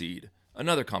Golden Seed,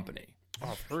 another company. Oh,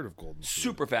 I've heard of Golden Seed.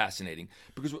 Super fascinating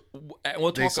because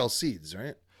They sell seeds,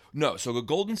 right? No, so the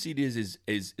Golden Seed is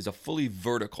a fully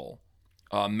vertical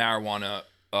marijuana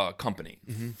company,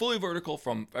 fully vertical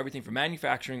from everything from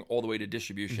manufacturing all the way to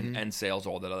distribution and sales,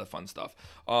 all that other fun stuff.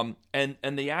 And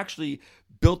they actually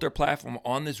built their platform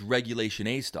on this Regulation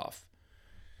A stuff.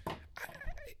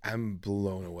 I'm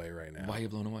blown away right now. Why are you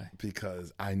blown away?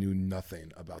 Because I knew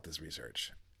nothing about this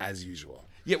research, as usual.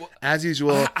 Yeah, well, as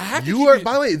usual. I have to you keep are. it-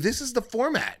 By the way, this is the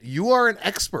format. You are an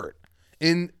expert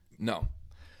in. No,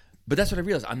 but that's what I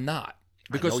realized. I'm not.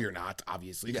 Because I know you're not,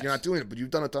 obviously. Yes. You're not doing it, but you've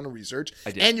done a ton of research.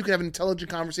 I did. And you can have an intelligent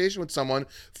conversation with someone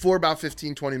for about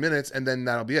 15, 20 minutes, and then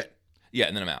that'll be it. Yeah,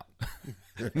 and then I'm out.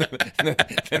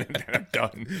 then I'm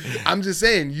done. I'm just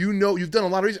saying, you've done a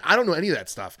lot of research. I don't know any of that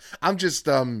stuff. I'm just,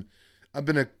 I've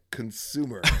been a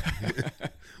consumer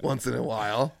once in a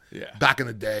while. Yeah. Back in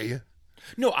the day.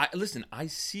 No, I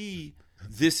see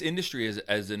this industry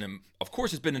as of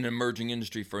course, it's been an emerging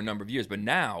industry for a number of years, but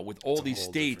now with all these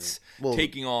states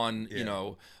taking on, it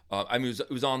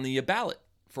was on the ballot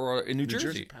for in New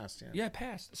Jersey. Passed, yeah, it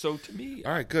passed. So to me,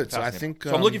 all right, good. So I think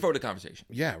I'm looking forward to the conversation.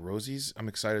 Yeah, Rosie's. I'm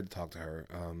excited to talk to her.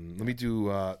 Let me do.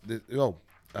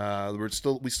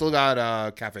 We still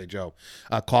got Cafe Joe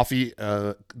coffee.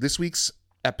 This week's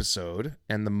episode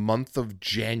and the month of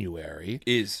January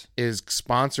is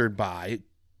sponsored by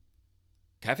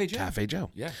Cafe Joe. Cafe Joe.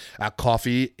 Yeah.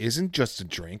 Coffee isn't just a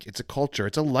drink. It's a culture.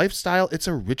 It's a lifestyle. It's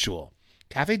a ritual.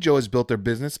 Cafe Joe has built their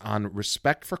business on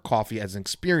respect for coffee as an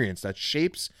experience that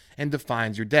shapes and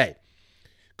defines your day.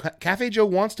 Cafe Joe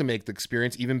wants to make the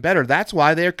experience even better. That's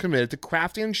why they are committed to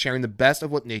crafting and sharing the best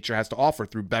of what nature has to offer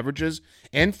through beverages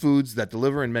and foods that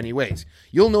deliver in many ways.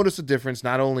 You'll notice a difference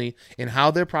not only in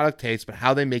how their product tastes, but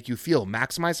how they make you feel.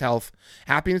 Maximize health,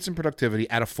 happiness, and productivity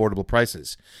at affordable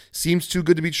prices. Seems too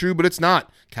good to be true, but it's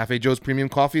not. Cafe Joe's premium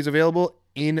coffee is available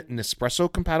in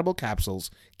Nespresso-compatible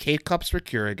capsules, K-Cups for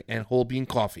Keurig, and whole bean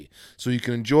coffee. So you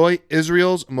can enjoy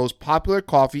Israel's most popular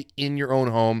coffee in your own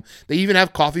home. They even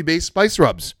have coffee-based spice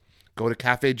rubs. Go to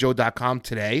cafejoe.com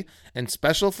today, and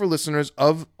special for listeners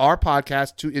of our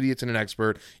podcast, Two Idiots and an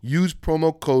Expert, use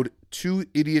promo code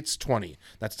 2idiots20.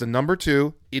 That's the number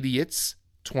 2,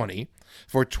 idiots20,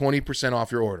 for 20%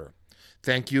 off your order.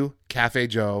 Thank you, Cafe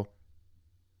Joe.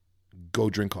 Go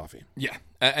drink coffee. Yeah.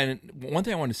 And one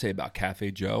thing I want to say about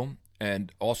Cafe Joe,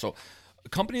 and also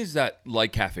companies that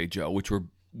like Cafe Joe, which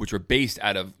were based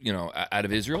out of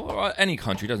Israel or any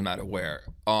country, doesn't matter where.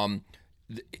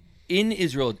 In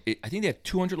Israel, I think they have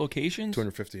 200 locations.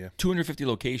 250, yeah. 250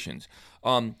 locations.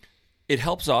 It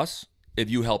helps us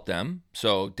if you help them.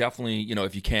 So definitely,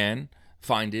 if you can,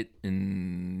 find it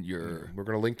in your. We're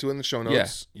gonna link to it in the show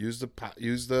notes. Yeah. Use the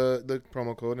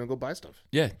promo code and go buy stuff.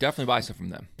 Yeah, definitely buy stuff from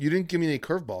them. You didn't give me any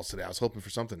curveballs today. I was hoping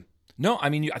for something. No, I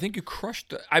mean, I think you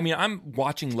crushed. I'm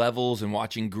watching levels and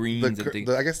watching greens and things.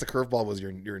 I guess the curveball was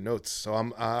your notes. So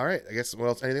I'm all right. I guess what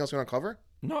else? Anything else you want to cover?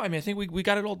 No, I mean, I think we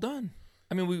got it all done.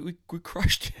 I mean, we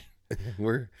crushed it.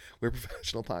 we're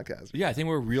professional podcasters. Yeah, I think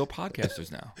we're real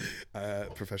podcasters now.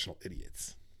 Professional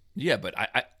idiots. Yeah, but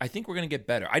I think we're gonna get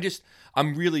better.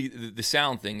 I'm really the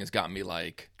sound thing has got me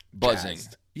like buzzing.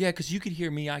 Jazzed. Yeah, because you could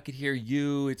hear me, I could hear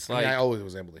you. It's like I always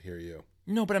was able to hear you.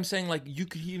 No, but I'm saying like you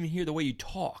could even hear the way you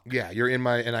talk. Yeah, you're in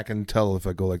and I can tell if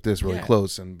I go like this really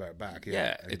close and back.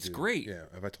 Yeah, it's great. Yeah,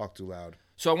 if I talk too loud.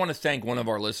 So I want to thank one of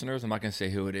our listeners. I'm not going to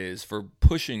say who it is for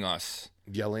pushing us,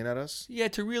 yelling at us. Yeah,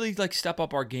 to really like step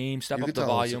up our game, step up the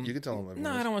volume. You can tell him.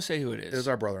 No, I don't want to say who it is. It was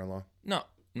our brother-in-law. No,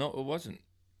 it wasn't.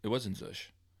 It wasn't Zush.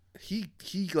 He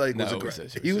was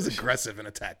aggressive. He was aggressive in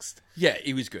a text. Yeah,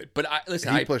 he was good. But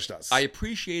he pushed us. I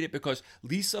appreciate it because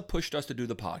Lisa pushed us to do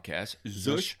the podcast.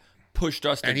 Zush pushed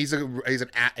us, and he's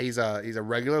a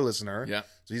regular listener. Yeah,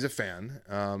 so he's a fan.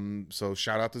 So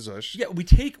shout out to Zush. Yeah, we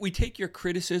take your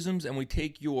criticisms and we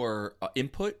take your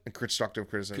input and constructive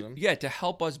criticism. Yeah, to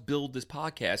help us build this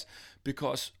podcast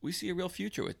because we see a real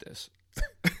future with this.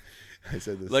 I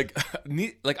said this like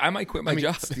I might quit my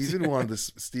job. Steven wanted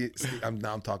to.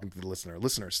 I'm talking to the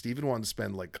listener. Steven wanted to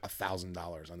spend like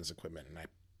 $1,000 on this equipment, and I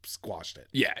squashed it.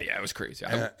 Yeah, it was crazy.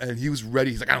 And he was ready.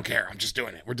 He's like, I don't care. I'm just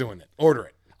doing it. We're doing it. Order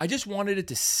it. I just wanted it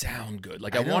to sound good.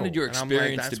 Like I wanted your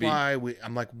experience to be. That's why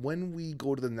I'm like, when we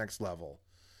go to the next level.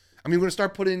 I mean, we're gonna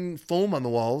start putting foam on the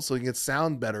walls so we can get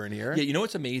sound better in here. Yeah, you know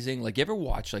what's amazing? Like, you ever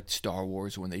watch like Star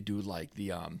Wars when they do like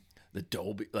the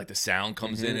Dolby, like the sound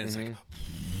comes in and it's like.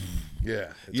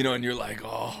 Yeah. And you're like,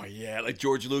 oh, yeah. Like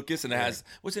George Lucas, and it has,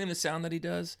 what's the name of the sound that he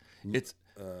does? It's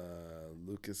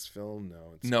Lucasfilm?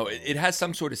 No. It has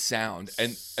some sort of sound.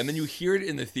 And then you hear it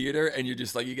in the theater, and you're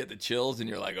just like, you get the chills, and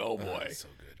you're like, oh, boy. So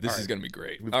good. This is going to be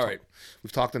great. All right.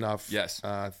 We've talked enough. Yes.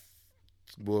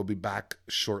 We'll be back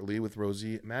shortly with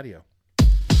Rosie Mattio.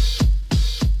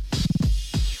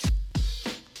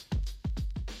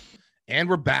 And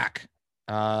we're back.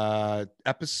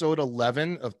 Episode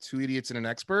 11 of Two Idiots and an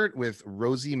Expert with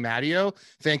Rosie Mattio.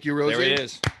 Thank you, Rosie. There it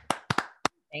is.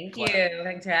 Thank you.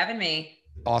 Thanks for having me.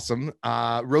 Awesome.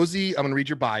 Rosie, I'm going to read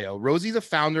your bio. Rosie's the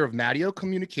founder of Mattio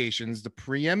Communications, the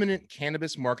preeminent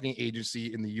cannabis marketing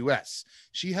agency in the U.S.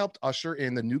 She helped usher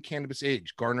in the new cannabis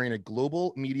age, garnering a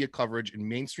global media coverage in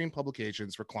mainstream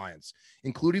publications for clients,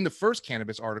 including the first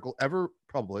cannabis article ever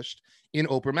published in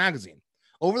Oprah magazine.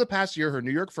 Over the past year, her New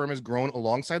York firm has grown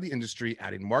alongside the industry,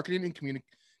 adding marketing and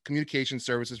communication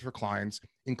services for clients,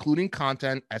 including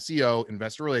content, SEO,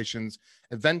 investor relations,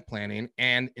 event planning,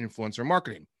 and influencer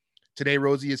marketing. Today,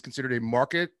 Rosie is considered a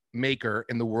market maker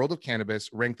in the world of cannabis,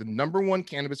 ranked the #1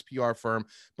 cannabis PR firm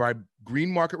by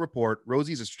Green Market Report.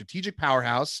 Rosie is a strategic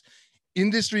powerhouse,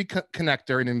 industry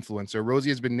connector, and influencer. Rosie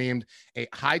has been named a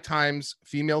High Times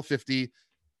Female 50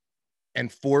 and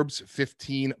Forbes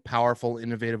 15 powerful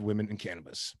innovative women in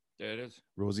cannabis. There it is.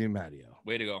 Rosie and Mattio.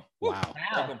 Way to go. Wow.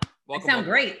 Welcome. That sounds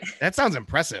great. That sounds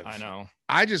impressive. I know.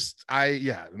 I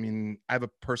have a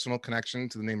personal connection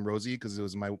to the name Rosie because it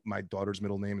was my daughter's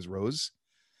middle name is Rose.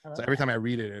 So every time I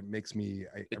read it, it makes me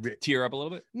tear up a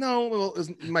little bit. No, well,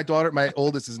 my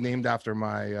oldest is named after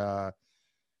my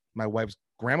wife's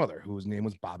grandmother, whose name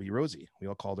was Bobby Rosie. We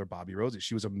all called her Bobby Rosie.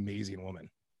 She was an amazing woman.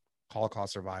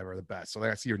 Holocaust survivor, the best. So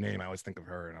when I see your name, I always think of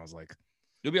her, and I was like,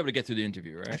 you'll be able to get through the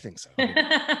interview, right? I think so.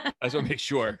 I just want to make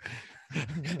sure.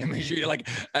 and make sure you're like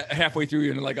halfway through,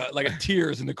 you're in like a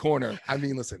tears in the corner I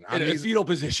mean, listen, in a fetal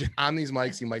position. on these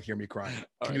mics, you might hear me crying.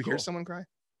 All Can right, you hear cool. someone cry?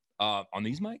 On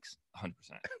these mics, 100%.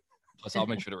 Plus, I'll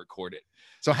make sure to record it.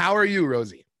 So how are you,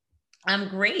 Rosie? I'm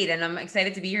great, and I'm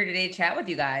excited to be here today to chat with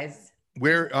you guys.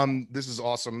 This is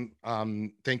awesome.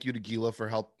 Thank you to Gila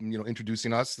for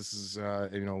introducing us. This is I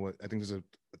think this is a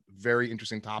very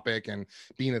interesting topic, and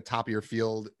being at the top of your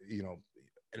field,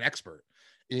 an expert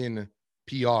in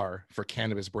PR for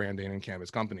cannabis branding and cannabis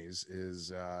companies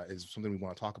is something we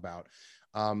want to talk about.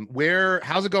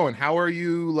 How's it going? How are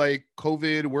you, like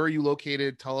COVID? Where are you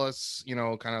located? Tell us,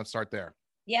 kind of start there.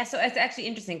 Yeah, so it's actually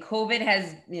interesting. COVID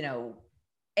has,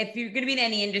 if you're going to be in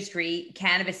any industry,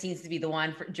 cannabis seems to be the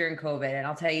one during COVID. And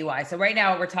I'll tell you why. So right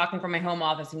now we're talking from my home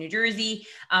office in New Jersey.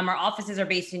 Our offices are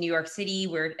based in New York City.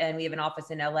 And we have an office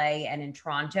in LA and in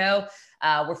Toronto.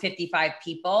 We're 55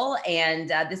 people. And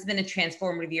this has been a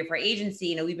transformative year for our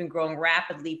agency. We've been growing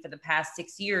rapidly for the past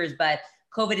 6 years, but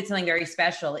COVID is something very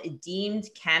special. It deemed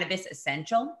cannabis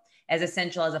essential as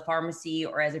a pharmacy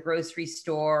or as a grocery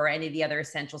store or any of the other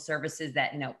essential services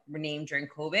that, were named during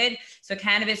COVID. So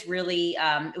cannabis really,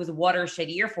 it was a watershed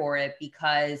year for it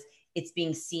because it's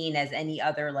being seen as any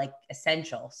other like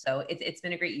essential. So it's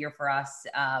been a great year for us.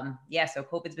 So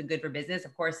COVID's been good for business.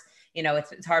 Of course,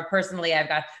 it's hard personally. I've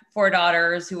got 4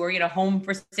 daughters who are, home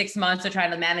for 6 months. They're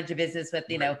trying to manage a business with,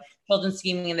 children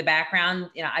screaming in the background.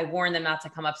 I warned them not to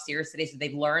come upstairs today. So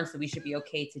they've learned, so we should be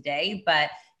okay today. But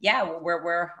yeah,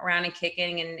 we're around and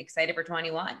kicking and excited for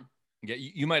 21. Yeah,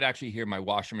 you might actually hear my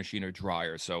washer machine or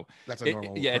dryer. So that's a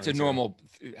normal. It's a normal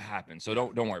happens. So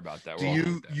don't worry about that.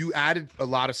 You added a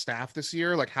lot of staff this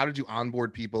year? Like, how did you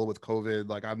onboard people with COVID?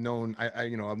 Like, I've known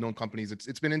companies.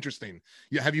 It's been interesting.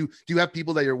 Do you have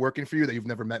people that you're working for you that you've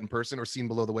never met in person or seen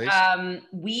below the waist? I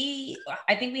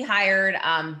think we hired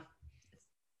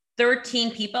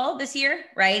 13 people this year,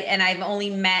 right? And I've only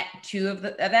met 2 of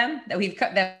them that we've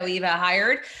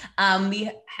hired.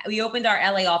 We opened our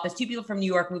LA office. 2 people from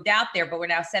New York moved out there, but we're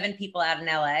now 7 people out in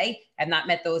LA. I've not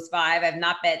met those 5. I've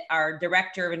not met our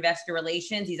director of investor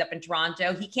relations. He's up in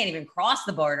Toronto. He can't even cross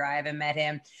the border. I haven't met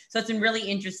him. So it's been really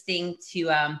interesting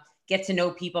to get to know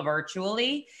people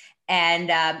virtually. And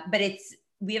but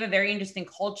we have a very interesting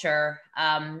culture,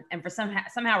 and for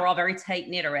somehow we're all very tight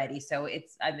knit already. So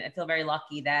I feel very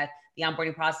lucky that the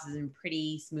onboarding process has been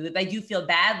pretty smooth. I do feel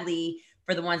badly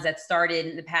for the ones that started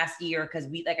in the past year because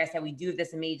like I said, we do have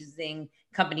this amazing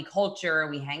company culture.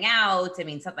 We hang out. I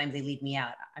mean, sometimes they leave me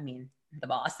out. I mean, the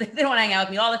boss, they don't want to hang out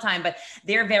with me all the time, but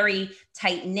they're very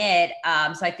tight knit.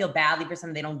 So I feel badly for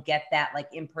some, they don't get that like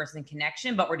in-person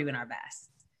connection, but we're doing our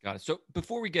best. Got it. So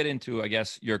before we get into, I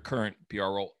guess, your current PR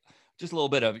role, just a little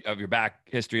bit of your back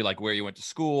history, like where you went to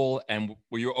school, and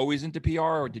were you always into PR,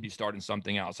 or did you start in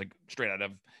something else, like straight out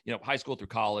of high school through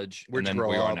college, Where'd and you then grow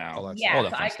where you are up, now? all that Yeah,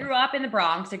 stuff. so I grew up in the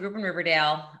Bronx. I grew up in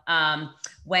Riverdale.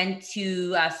 Went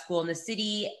to school in the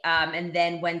city, and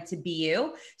then went to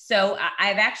BU. So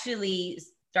I've actually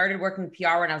started working in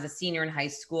PR when I was a senior in high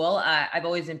school. I've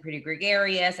always been pretty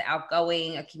gregarious,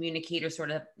 outgoing, a communicator,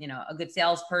 sort of, a good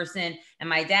salesperson. And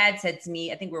my dad said to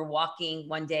me, I think we were walking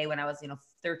one day when I was,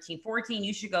 13, 14,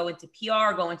 you should go into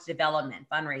PR, go into development,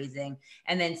 fundraising.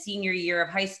 And then senior year of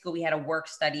high school, we had a work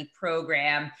study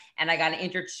program and I got an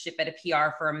internship at a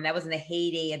PR firm. And that was in the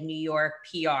heyday of New York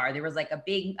PR. There was like a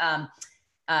big,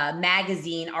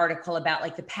 magazine article about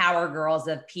like the power girls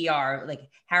of PR, like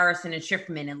Harrison and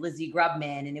Schiffman and Lizzie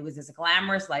Grubman. And it was this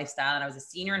glamorous lifestyle. And I was a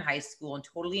senior in high school and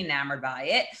totally enamored by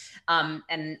it.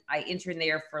 And I interned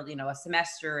there for, a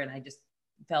semester, and I just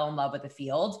fell in love with the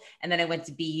field. And then I went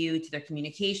to BU, to their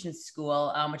communications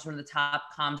school, which is one of the top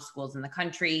comm schools in the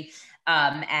country.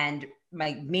 And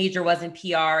my major was in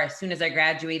PR. As soon as I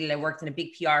graduated, I worked in a big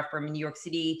PR firm in New York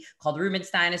City called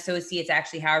Rubenstein Associates.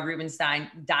 Actually, Howard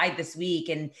Rubenstein died this week,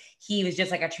 and he was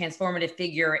just like a transformative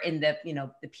figure in the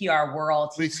the PR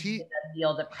world.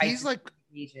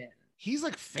 He's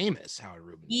like famous, Howard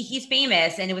Rubin. He's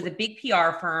famous, and it was a big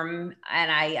PR firm.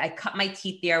 And I cut my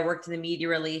teeth there. I worked in the media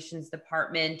relations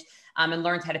department and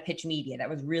learned how to pitch media. That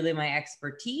was really my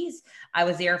expertise. I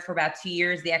was there for about 2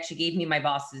 years. They actually gave me my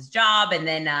boss's job. And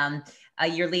then a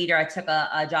year later, I took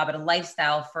a job at a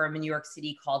lifestyle firm in New York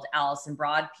City called Allison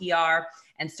Broad PR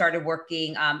and started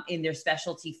working in their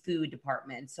specialty food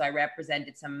department. So I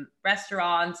represented some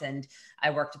restaurants, and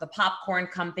I worked with a popcorn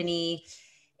company.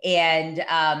 And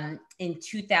in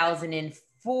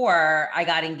 2004, I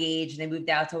got engaged and I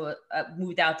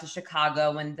moved out to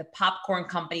Chicago, and the popcorn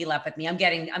company left with me. I'm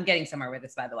getting somewhere with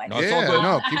this, by the way. No, it's all good.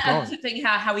 No, keep going. Just thinking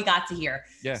how we got to here.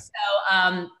 Yeah.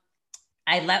 So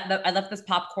I left this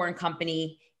popcorn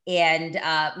company And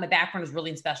my background was really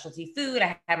in specialty food.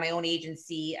 I had my own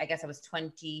agency. I guess I was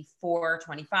 24,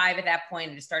 25 at that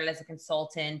point. I just started as a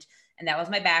consultant, and that was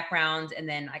my background. And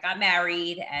then I got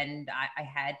married, and I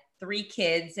had 3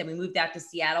 kids, and we moved out to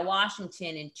Seattle,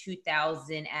 Washington in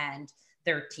 2013.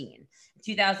 In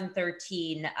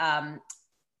 2013,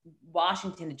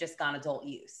 Washington had just gone adult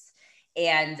use.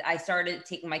 And I started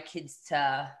taking my kids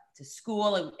to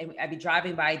school, and I'd be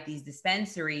driving by these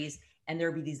dispensaries, and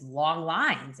there would be these long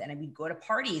lines, and we'd go to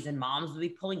parties, and moms would be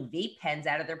pulling vape pens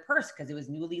out of their purse because it was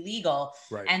newly legal.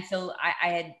 Right. And so I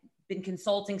had been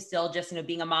consulting still, just,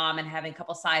 being a mom and having a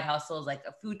couple side hustles, like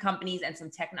food companies and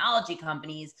some technology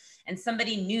companies. And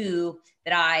somebody knew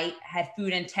that I had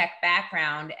food and tech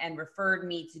background and referred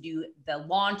me to do the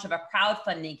launch of a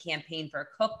crowdfunding campaign for a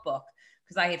cookbook,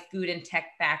 because I had food and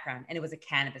tech background, and it was a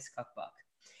cannabis cookbook.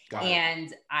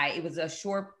 And it was a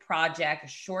short project, a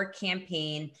short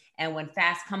campaign. And when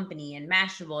Fast Company and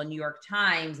Mashable and New York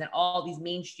Times and all these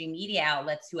mainstream media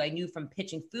outlets who I knew from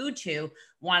pitching food to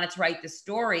wanted to write the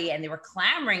story, and they were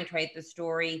clamoring to write the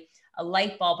story, a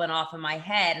light bulb went off in my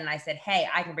head. And I said, hey,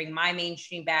 I can bring my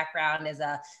mainstream background as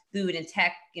a food and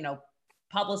tech,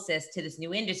 publicist to this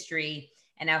new industry.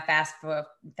 And now fast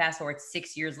forward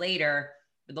 6 years later,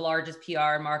 we're the largest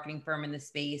PR and marketing firm in the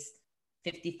space,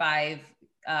 55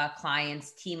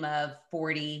 clients, team of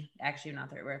 40, actually not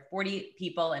 30, we're 40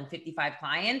 people and 55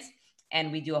 clients. And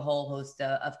we do a whole host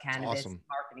of cannabis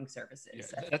marketing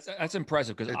services. Yeah, that's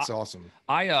impressive, because it's awesome.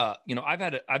 I've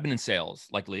been in sales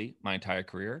like Lee my entire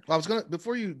career. Well,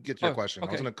 before you get to your question, I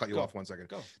was gonna cut you off 1 second.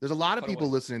 There's a lot of people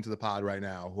listening to the pod right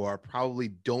now who are probably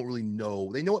don't really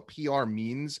know. They know what PR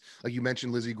means. Like you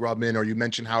mentioned Lizzie Grubman, or you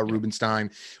mentioned Howard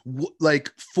Rubenstein.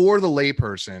 Like for the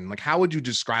layperson, like how would you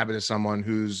describe it as someone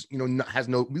who's has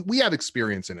no? We have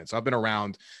experience in it. So I've been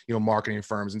around marketing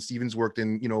firms, and Steven's worked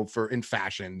in in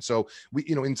fashion. So we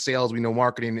in sales we know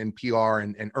marketing and PR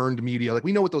and earned media, like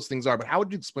we know what those things are, but how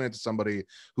would you explain it to somebody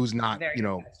who's not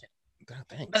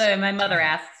thanks. By the way, my mother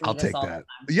asks me I'll this take all that.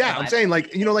 the time. Yeah, I'm saying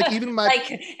like even my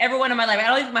like everyone in my life, I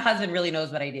don't think my husband really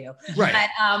knows what I do, right?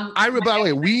 But, by the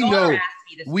way, we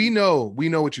know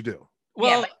what you do.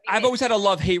 Well, I've always had a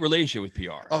love-hate relationship with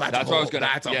PR. Oh, that's what I was gonna.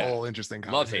 That's a yeah. whole interesting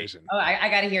conversation. Oh, I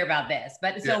got to hear about this.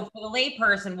 But so for the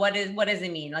layperson, what does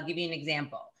it mean? I'll give you an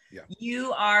example. Yeah.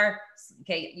 You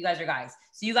guys are guys.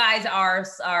 So you guys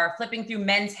are flipping through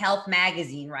Men's Health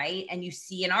magazine, right? And you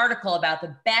see an article about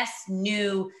the best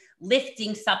new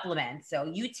lifting supplement. So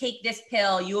you take this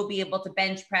pill, you will be able to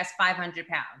bench press 500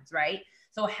 pounds, right?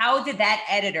 So how did that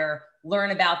editor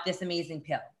learn about this amazing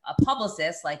pill? A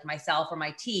publicist like myself or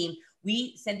my team,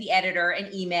 we sent the editor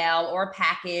an email or a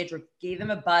package or gave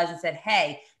them a buzz and said,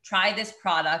 hey, try this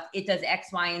product. It does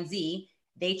X, Y, and Z.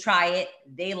 They try it,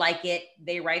 they like it,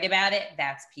 they write about it.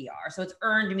 That's PR. So it's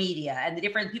earned media. And the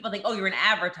different people think, oh, you're in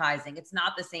advertising. It's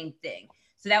not the same thing.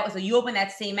 So you open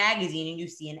that same magazine and you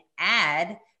see an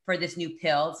ad for this new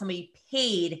pill. Somebody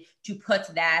paid to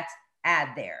put that ad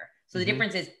there. So the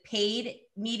difference is paid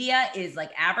media is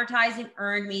like advertising,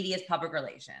 earned media is public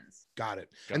relations. Got it.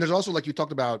 And there's also, like you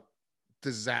talked about,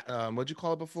 what'd you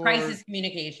call it before? Crisis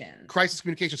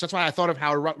communications. That's why I thought of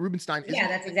Howard Rubenstein. Yeah,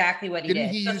 that's exactly what he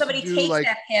did. So somebody takes like,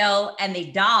 that pill and they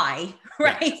die,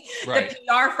 right? Yeah, right. The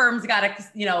PR firm's got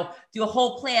to, do a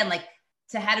whole plan, like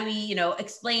to how do we,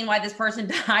 explain why this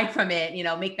person died from it,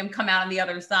 make them come out on the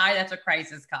other side. That's what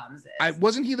crisis comms is.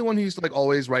 Wasn't he the one who used to like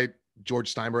always write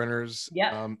George Steinbrenner's?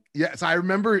 Yeah. So I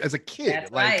remember as a kid,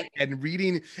 That's right. and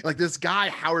reading like this guy,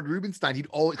 Howard Rubenstein,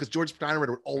 because George Steinbrenner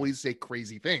would always say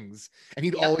crazy things and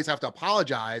he'd always have to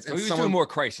apologize. So and he was doing more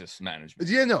crisis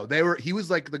management. Yeah, no, he was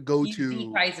like the go-to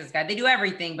the crisis guy. They do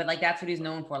everything, but like, that's what he's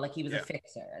known for. Like he was a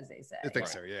fixer, as they say. A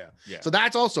fixer. Right. Yeah. So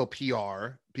that's also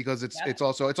PR because it's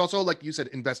also like you said,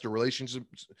 investor relations.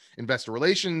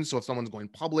 So if someone's going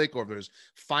public or if there's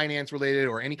finance related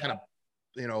or any kind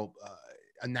of,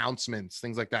 announcements,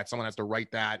 things like that, someone has to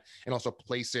write that and also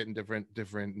place it in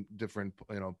different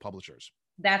publishers.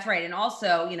 That's right. And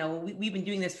also, we've been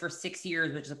doing this for 6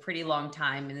 years, which is a pretty long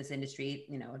time in this industry.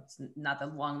 It's not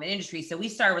that long of an industry. So we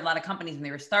started with a lot of companies when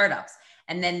they were startups,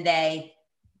 and then they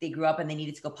grew up and they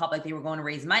needed to go public. They were going to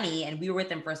raise money, and we were with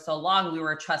them for so long. We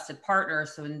were a trusted partner.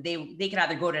 So they could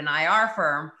either go to an IR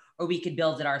firm or we could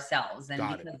build it ourselves. And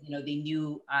because, they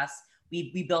knew us,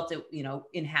 we built it,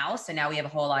 in-house, and now we have a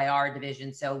whole IR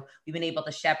division. So we've been able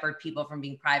to shepherd people from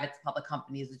being private to public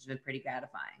companies, which has been pretty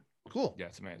gratifying. Cool. Yeah,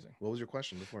 it's amazing. What was your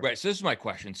question before? Right. So this is my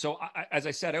question. So as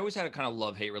I said, I always had a kind of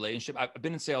love-hate relationship. I've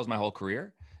been in sales my whole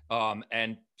career.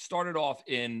 and started off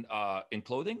in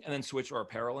clothing, and then switched to our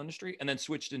apparel industry, and then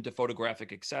switched into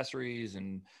photographic accessories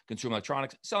and consumer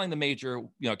electronics, selling the major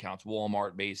accounts,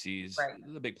 Walmart, Macy's, Right.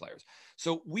 the big players.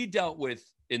 So we dealt with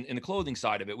in the clothing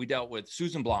side of it, we dealt with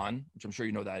Susan Blonde, which I'm sure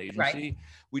you know that agency. Right.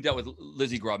 We dealt with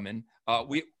Lizzie Grubman.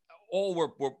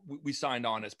 We signed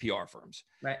on as PR firms.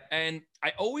 Right. And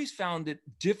I always found it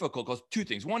difficult because two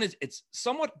things. One is it's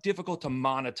somewhat difficult to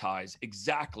monetize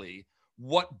exactly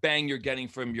what bang you're getting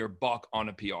from your buck on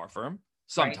a PR firm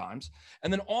sometimes. Right.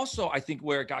 And then also I think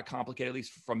where it got complicated, at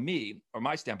least from me or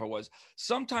my standpoint, was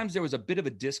sometimes there was a bit of a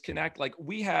disconnect. Like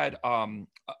we had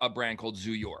a brand called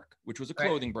Zoo York, which was a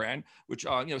clothing brand, which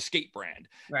skate brand.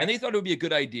 Right. And they thought it would be a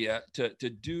good idea to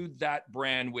do that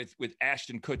brand with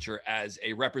Ashton Kutcher as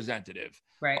a representative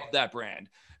of that brand.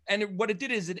 And what it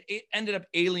did is it ended up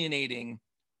alienating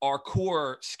our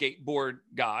core skateboard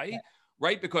guy.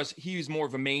 Right, because he was more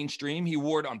of a mainstream. He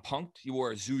wore it on Punk'd. He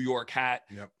wore a Zoo York hat,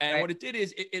 and what it did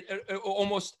is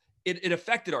it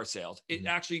affected our sales. It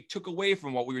actually took away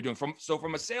from what we were doing. From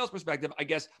a sales perspective, I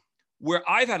guess where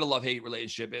I've had a love-hate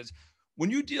relationship is when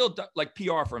you deal like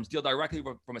PR firms deal directly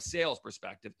from a sales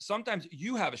perspective. Sometimes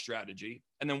you have a strategy,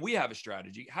 and then we have a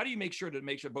strategy. How do you make sure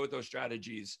both those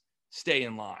strategies stay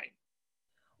in line?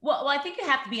 Well, I think you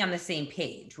have to be on the same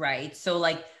page, right? So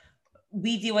like,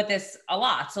 we deal with this a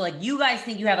lot. So like you guys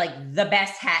think you have like the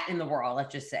best hat in the world,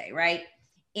 let's just say, right?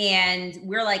 And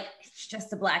we're like, it's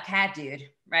just a black hat, dude,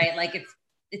 right? Like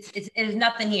there's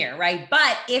nothing here, right?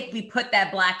 But if we put that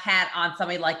black hat on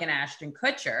somebody like an Ashton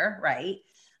Kutcher, right?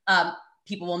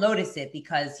 People will notice it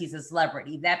because he's a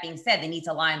celebrity. That being said, they need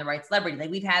to align the right celebrity. Like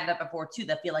we've had that before too,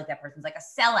 that feel like that person's like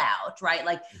a sellout, right?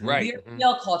 Like weird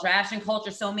male culture, Ashton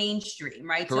culture, so mainstream,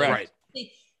 right? Correct. So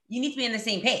you need to be on the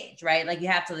same page, right? Like you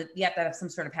have to have some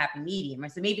sort of happy medium,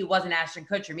 right? So maybe it wasn't Ashton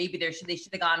Kutcher. Maybe they should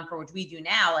have gone for what we do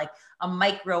now, like a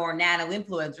micro or nano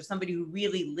influencer, somebody who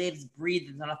really lives, breathes,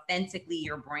 and authentically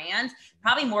your brand.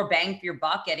 Probably more bang for your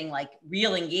buck, getting like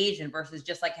real engagement versus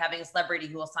just like having a celebrity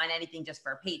who will sign anything just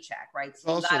for a paycheck, right?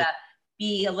 So you gotta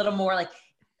be a little more like.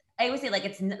 I always say like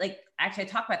it's like actually I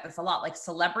talk about this a lot. Like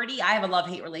celebrity, I have a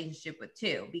love-hate relationship with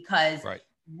too because.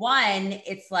 One,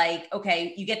 it's like,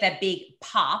 okay, you get that big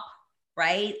pop,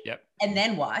 right? Yep. And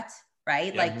then what,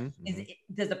 right? Like,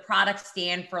 does the product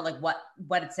stand for like what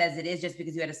it says it is just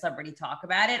because you had a celebrity talk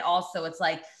about it? Also, it's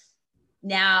like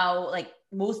now, like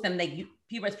most of them,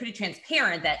 people, it's pretty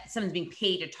transparent that someone's being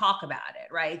paid to talk about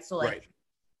it, right? So like,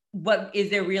 what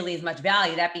is there really as much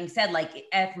value? That being said, like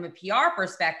from a PR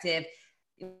perspective,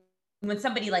 when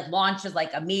somebody like launches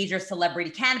like a major celebrity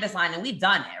cannabis line, and we've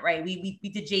done it, right? We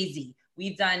did Jay-Z.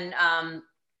 We've done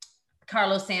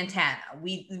Carlos Santana.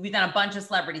 We've done a bunch of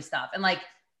celebrity stuff. And like,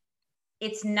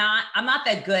 I'm not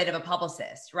that good of a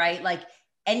publicist, right? Like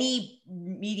any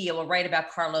media will write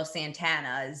about Carlos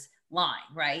Santana's line,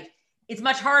 right? It's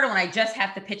much harder when I just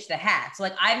have to pitch the hat. So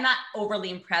like, I'm not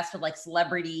overly impressed with like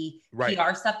celebrity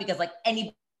PR stuff because like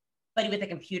anybody with a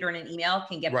computer and an email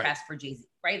can get press for Jay-Z,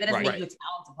 right? That doesn't make you a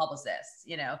talented publicist,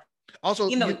 Also,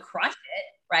 even though we crushed it,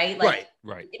 right? Like,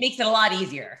 it makes it a lot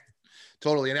easier.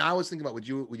 Totally. And I was thinking about what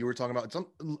you were talking about.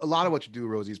 A lot of what you do,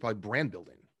 Rosie, is probably brand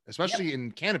building, especially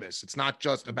in cannabis. It's not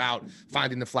just about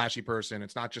finding the flashy person.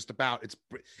 It's not just about, it's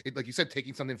like you said,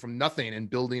 taking something from nothing and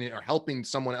building it or helping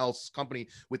someone else's company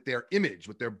with their image,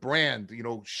 with their brand,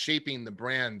 shaping the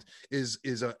brand is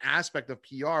an aspect of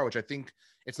PR, which I think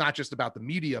it's not just about the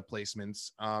media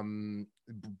placements.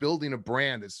 Building a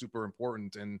brand is super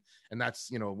important. And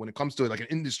that's, when it comes to like an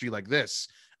industry like this,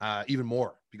 even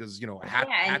more because,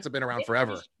 hats have been around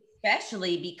forever.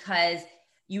 Especially because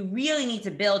you really need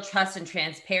to build trust and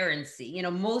transparency.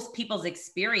 Most people's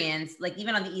experience, like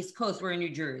even on the East Coast, we're in New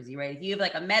Jersey, right? If you have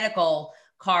like a medical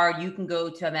card, you can go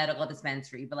to a medical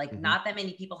dispensary, but like not that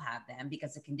many people have them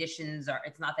because the conditions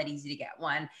it's not that easy to get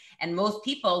one. And most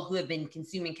people who have been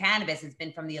consuming cannabis, it's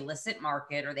been from the illicit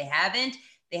market, or they haven't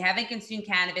consumed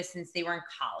cannabis since they were in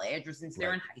college or since they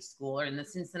were in high school or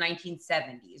since the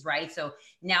 1970s, right? So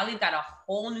now we've got a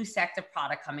whole new sector of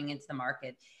product coming into the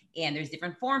market. And there's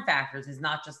different form factors. It's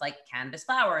not just like cannabis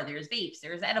flower. There's vapes,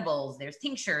 there's edibles, there's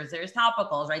tinctures, there's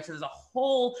topicals, right? So there's a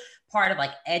whole part of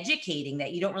like educating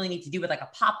that you don't really need to do with like a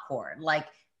popcorn. Like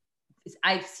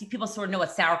I see people sort of know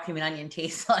what sour cream and onion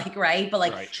tastes like, right? But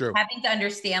like having to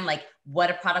understand like what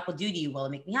a product will do to you. Will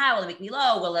it make me high? Will it make me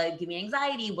low? Will it give me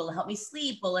anxiety? Will it help me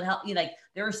sleep? Will it help you? Like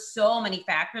there are so many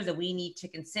factors that we need to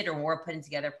consider when we're putting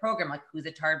together a program. Like who's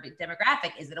the target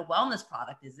demographic? Is it a wellness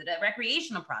product? Is it a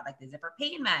recreational product? Is it for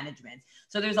pain management?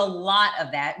 So there's a lot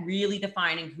of that really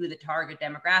defining who the target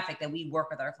demographic that we work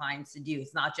with our clients to do.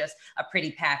 It's not just a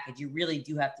pretty package. You really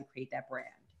do have to create that brand.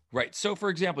 Right. So, for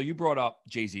example, you brought up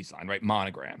Jay-Z's line, right?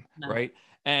 Monogram, No. right?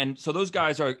 And so those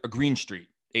guys are a Green Street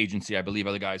agency, I believe,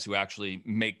 are the guys who actually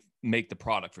make the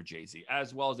product for Jay-Z,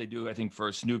 as well as they do, I think,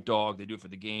 for Snoop Dogg. They do it for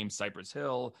the game, Cypress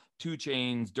Hill, 2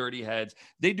 Chainz, Dirty Heads.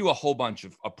 They do a whole bunch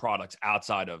of products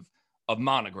outside of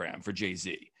Monogram for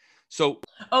Jay-Z. So,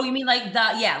 Oh, you mean like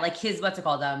like his, what's it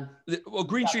called? well,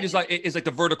 Green Street is like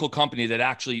the vertical company that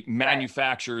actually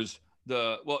manufactures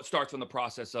it starts from the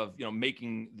process of,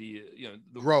 making the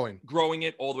growing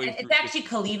it all the way through. It's actually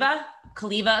Kaliva.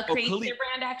 Kaliva creates their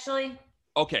brand, actually.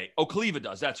 Okay. Oh, Kaliva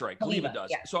does. That's right. Kaliva does.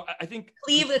 Yeah. So I think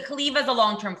Kaliva is a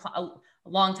long-time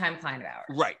client of ours.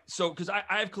 Right. So, because I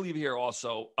have Kaliva here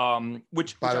also,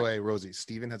 which By the way, Rosie,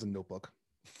 Steven has a notebook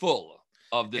full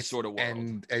of this sort of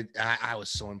world. And I was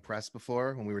so impressed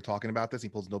before when we were talking about this. He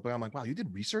pulls his notebook. I'm like, wow, you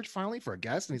did research finally for a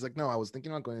guest? And he's like, no, I was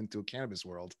thinking about going into a cannabis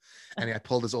world. And I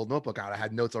pulled his old notebook out. I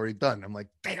had notes already done. I'm like,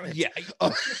 damn it. Yeah.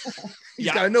 He's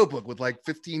got a notebook with like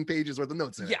 15 pages worth of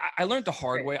notes in it. Yeah, I learned the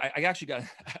hard way. I actually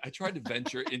I tried to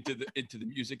venture into the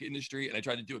music industry, and I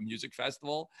tried to do a music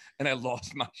festival, and I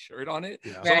lost my shirt on it.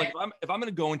 Yeah. So like, if I'm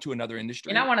going to go into another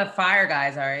industry, You're not one of fire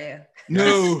guys, are you?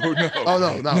 No.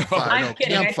 Oh no, fire, I'm no,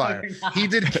 kidding. campfire. He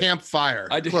did campfire.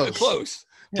 I did close.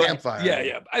 Campfire.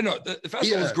 Yeah. I know the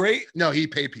festival was great. No, he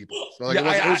paid people. So like,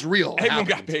 Yeah, it was real. It Everyone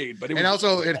got happened. paid, but And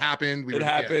also it happened. It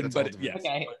happened, but yeah.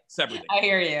 Okay. separate thing. I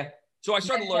hear you. So I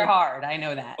started They're learning. hard. I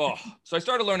know that. So I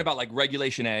started learning about like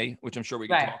Regulation A, which I'm sure we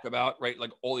can Right. talk about, right?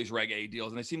 Like all these Reg A deals,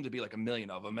 and there seem to be like a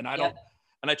million of them, and I Yeah. don't.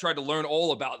 And I tried to learn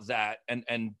all about that, and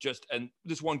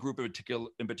this one group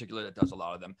in particular that does a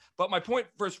lot of them. But my point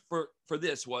first for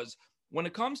this was, when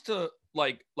it comes to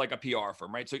like a PR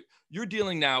firm, right? So you're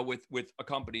dealing now with a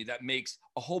company that makes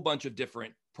a whole bunch of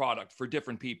different product for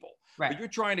different people, Right. but you're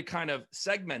trying to kind of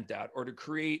segment that or to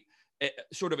create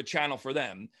sort of a channel for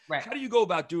them. Right. How do you go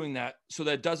about doing that so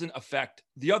that it doesn't affect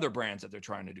the other brands that they're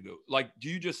trying to do? Like, do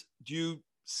you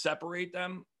separate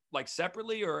them like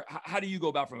separately, or how do you go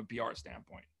about from a PR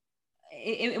standpoint?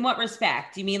 In what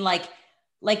respect? You mean like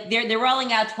they're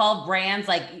rolling out 12 brands?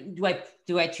 Like,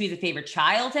 do I choose a favorite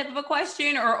child type of a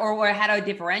question, or how do I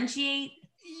differentiate?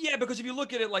 Yeah, because if you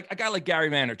look at it, like a guy like Gary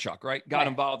Vaynerchuk, right, got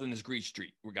involved in this Green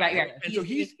Street, Right. And so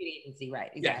he's agency, right?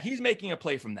 Exactly. Yeah, he's making a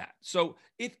play from that. So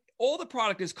if all the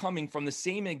product is coming from the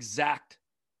same exact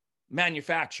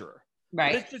manufacturer,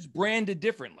 Right. but it's just branded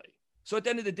differently. So at the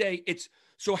end of the day, it's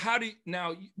so how do you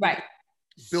now? Right.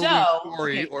 Building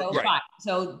story fine.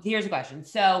 So here's a question.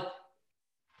 So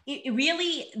it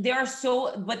really,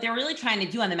 what they're really trying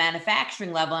to do on the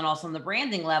manufacturing level and also on the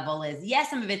branding level is, yes,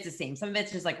 some of it's the same. Some of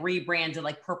it's just like rebranded,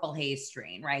 like Purple Haze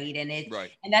strain, right? And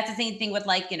and that's the same thing with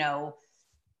like,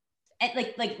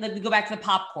 like let me go back to the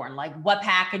popcorn, like what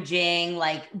packaging,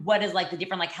 like what is like the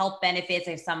different like health benefits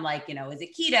of some, like, is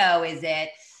it keto? Is it,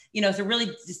 so really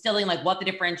distilling like what the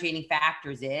differentiating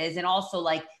factors is. And also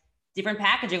like different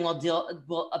packaging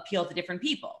will appeal to different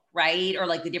people, right? Or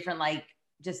like the different, like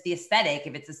just the aesthetic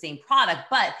if it's the same product.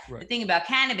 But the thing about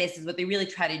cannabis is what they really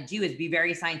try to do is be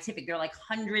very scientific. There are like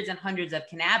hundreds and hundreds of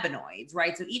cannabinoids,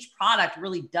 right? So each product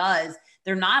really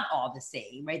they're not all the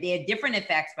same, right? They have different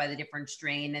effects by the different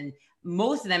strain. And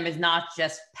most of them is not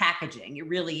just packaging. It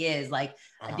really is like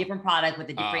a different product with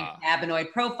a different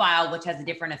cannabinoid profile, which has a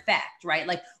different effect, right?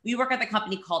 Like we work at a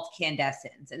company called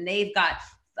Candescence, and they've got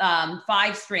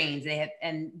 5 strains.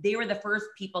 They were the first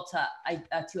people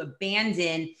to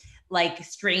abandon like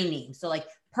strain names. So like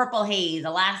Purple Haze,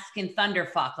 Alaskan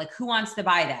Thunderfuck. Like who wants to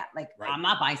buy that? Like I'm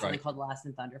not buying something called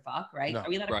Alaskan Thunderfuck, right? No. Are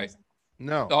we allowed to curse?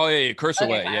 No. Oh yeah, curse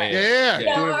away.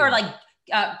 Yeah. Or like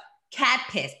Cat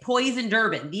Piss, Poison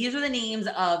Durban. These are the names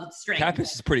of strains. Cat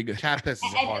Piss is pretty good. Cat Piss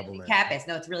is a horrible name. Cat Piss.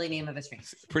 No, it's really the name of a strain.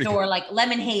 Pretty so good. or like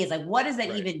Lemon Haze. Like what does that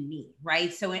Right. even mean,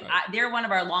 right? So they're one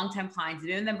of our longtime clients.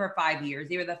 We've been with them for 5 years.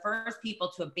 They were the first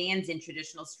people to abandon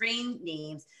traditional strain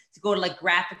names to go to like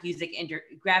graphic user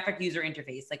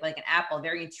interface, like an Apple,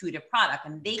 very intuitive product.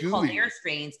 And they call their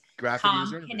strains Graphic Calm,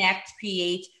 user interface. Connect,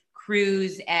 Create,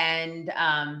 Cruise, and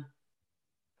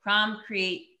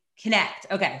Create, Connect.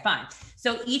 Okay, fine.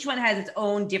 So each one has its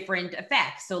own different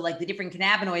effects. So like the different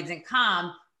cannabinoids in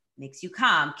Calm makes you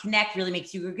calm. Connect really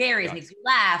makes you gregarious, makes you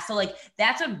laugh. So like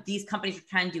that's what these companies are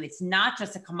trying to do. It's not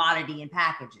just a commodity in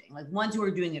packaging. Like ones who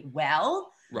are doing it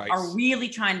well are really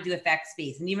trying to do effect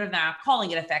space. And even if they're not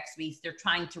calling it effect space, they're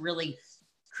trying to really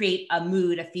create a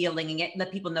mood, a feeling, and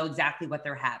let people know exactly what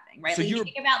they're having, right? So like you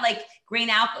think about like grain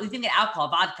alcohol, you think of alcohol,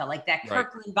 vodka, like that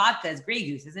Kirkland vodka is Grey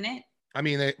Goose, isn't it? I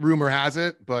mean, rumor has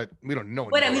it, but we don't know.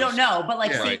 But we don't know. But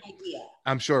like Yeah. same Right. idea.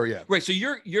 I'm sure. Yeah. Right. So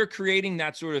you're creating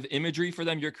that sort of imagery for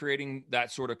them. You're creating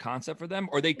that sort of concept for them,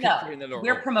 or they No, creating that.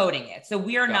 we're promoting it. So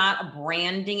we are Gotcha. not a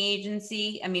branding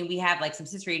agency. I mean, we have like some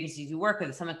sister agencies we work with.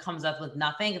 If someone comes up with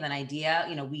nothing, with an idea,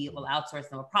 you know, we will outsource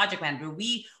them a project manager.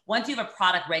 Once you have a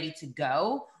product ready to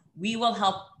go, we will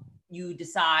help you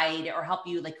decide or help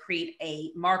you like create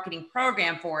a marketing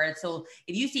program for it. So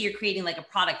if you see you're creating like a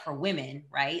product for women,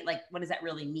 right? Like, what does that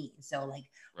really mean? So like,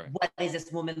 Right. what is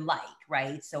this woman like,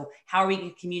 right? So how are we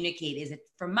going to communicate? Is it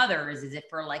for mothers? Is it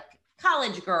for like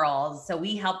college girls? So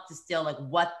we help distill like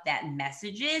what that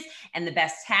message is and the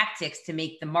best tactics to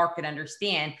make the market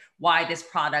understand why this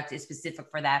product is specific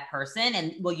for that person.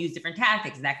 And we'll use different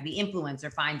tactics. That could be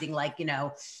influencer finding, like,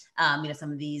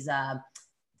 some of these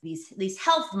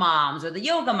health moms or the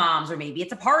yoga moms, or maybe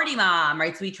it's a party mom,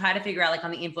 right? So we try to figure out like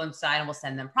on the influence side, and we'll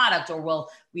send them product, or we'll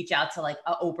reach out to like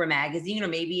a Oprah magazine, or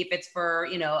maybe if it's for,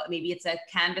 maybe it's a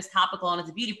cannabis topical and it's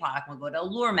a beauty product, we'll go to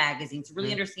Allure magazine. So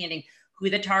really understanding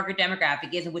who the target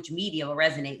demographic is and which media will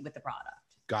resonate with the product.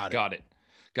 Got it.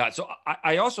 So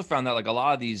I also found that like a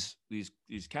lot of these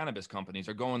cannabis companies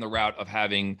are going the route of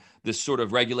having this sort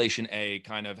of regulation A,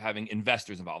 kind of having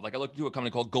investors involved. Like I looked into a company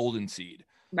called Golden Seed.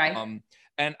 Right.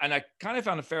 And I kind of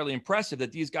found it fairly impressive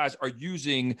that these guys are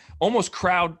using almost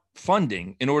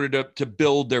crowdfunding in order to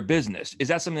build their business. Is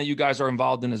that something that you guys are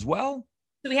involved in as well?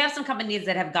 So we have some companies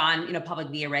that have gone, public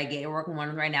via Reg A. We're working on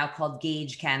one right now called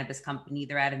Gage Cannabis Company.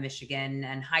 They're out of Michigan,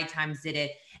 and High Times did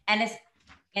it. And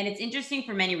it's interesting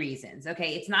for many reasons.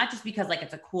 Okay. It's not just because like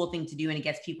it's a cool thing to do and it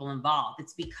gets people involved.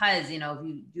 It's because, if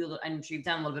you do, I'm sure you've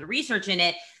done a little bit of research in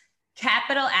it.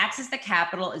 Access to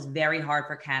capital is very hard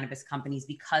for cannabis companies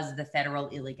because of the federal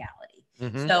illegality.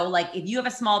 Mhm. So like if you have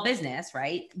a small business,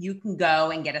 right, you can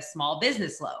go and get a small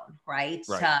business loan, right.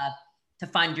 To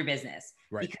fund your business.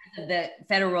 Right. Because of the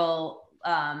federal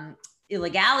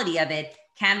illegality of it,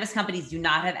 cannabis companies do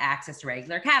not have access to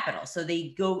regular capital. So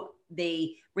they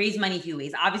raise money a few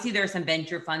ways. Obviously, there are some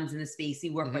venture funds in the space. We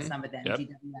work with some of them, Yep.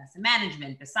 GWS and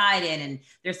Management, Poseidon, and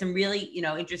there's some really,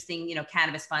 interesting,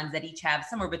 cannabis funds that each have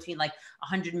somewhere between like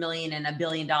 $100 million and $1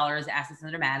 billion assets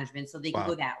under management. So they can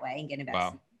go that way and get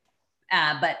invested.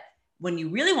 Wow. But when you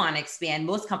really want to expand,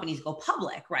 most companies go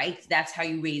public, right? That's how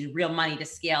you raise real money to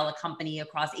scale a company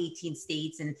across 18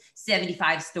 states and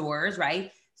 75 stores,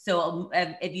 right? So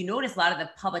if you notice, a lot of the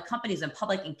public companies are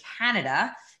public in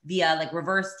Canada via like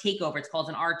reverse takeover, it's called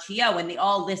an RTO, and they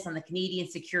all list on the Canadian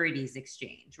Securities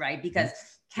Exchange, right? Because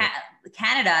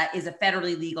Canada is a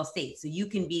federally legal state. So you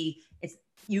can be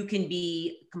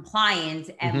compliant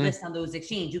and list on those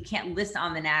exchanges. You can't list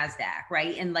on the NASDAQ,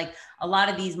 right? And like a lot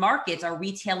of these markets are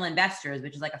retail investors,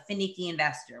 which is like a finicky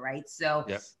investor, right? So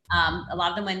a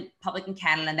lot of them went public in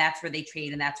Canada, and that's where they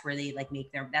trade, and that's where they like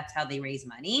that's how they raise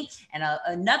money. And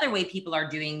another way people are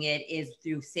doing it is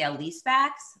through sale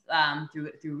leasebacks,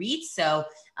 through REITs. So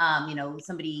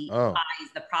somebody buys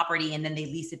the property and then they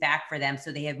lease it back for them,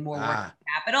 so they have more working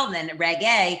capital. And then Reg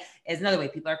A is another way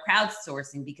people are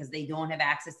crowdsourcing because they don't have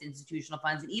access to institutional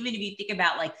funds. And even if you think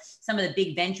about like some of the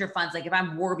big venture funds, like if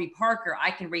I'm Warby Parker,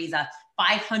 I can raise a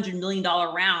 $500 million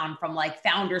round from like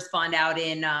Founders Fund out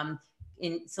in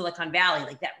Silicon Valley.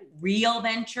 Like that real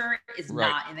venture is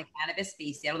not in the cannabis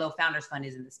space yet, although Founders Fund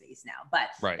is in the space now. But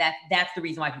that's the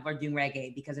reason why people are doing Reg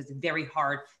A, because it's very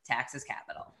hard to access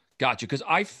capital. Gotcha. Because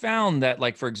I found that,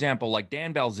 like, for example, like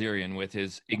Dan Balzerian with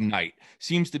his Ignite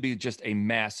seems to be just a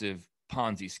massive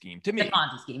Ponzi scheme to me. The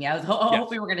Ponzi scheme. Yeah, I was hoping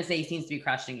we were going to say he seems to be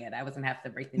crushing it. I wasn't have to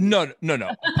break the news. No.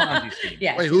 A Ponzi scheme.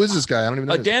 Yeah. Wait, who is this guy? I don't even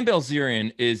know. Dan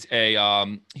Balzerian is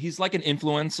he's like an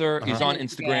influencer. He's on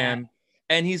Instagram.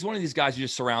 And he's one of these guys who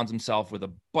just surrounds himself with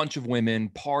a bunch of women,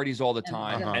 parties all the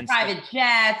time. And private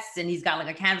jets. And he's got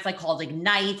like a canvas like called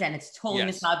Ignite. And it's totally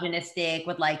misogynistic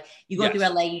with like, you go through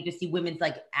LA, you just see women's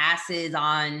like asses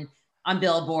on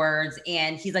billboards.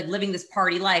 And he's like living this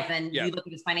party life. And you look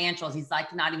at his financials, he's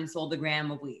like not even sold a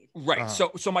gram of weed. Right.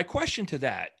 So my question to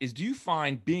that is, do you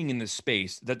find being in this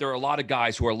space that there are a lot of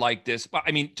guys who are like this,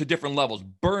 I mean, to different levels,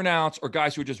 burnouts or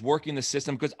guys who are just working the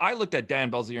system? Because I looked at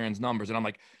Dan Balzerian's numbers and I'm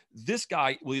like, this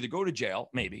guy will either go to jail,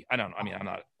 maybe, I don't know. I mean, I'm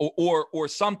not, or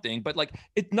something, but like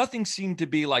nothing seemed to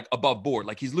be like above board.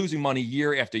 Like he's losing money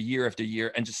year after year after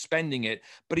year and just spending it,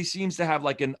 but he seems to have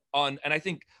like and I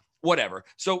think whatever.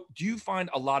 So do you find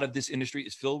a lot of this industry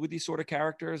is filled with these sort of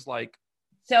characters? Like,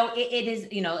 so it is,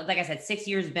 like I said, 6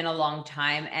 years has been a long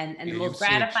time. And the most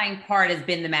gratifying part has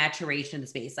been the maturation of the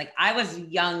space. Like I was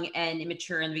young and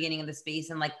immature in the beginning of the space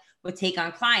and like would take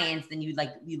on clients, then you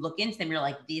look into them, you're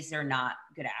like, these are not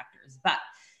good actors. But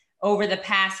over the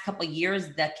past couple of years,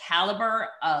 the caliber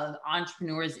of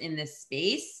entrepreneurs in this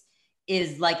space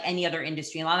is like any other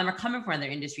industry. A lot of them are coming from other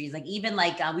industries. Like even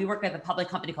like we work with a public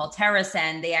company called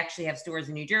TerraSend. They actually have stores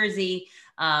in New Jersey.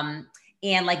 And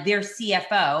like their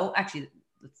CFO, actually,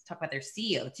 let's talk about their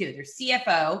CEO too. Their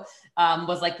CFO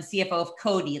was like the CFO of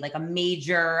Coty, like a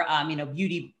major,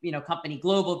 beauty, company,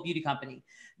 global beauty company.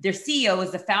 Their CEO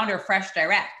is the founder of Fresh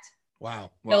Direct.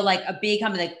 Wow. So like a big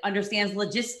company, like understands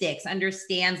logistics,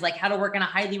 understands like how to work in a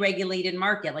highly regulated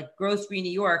market, like grocery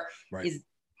New York is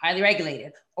highly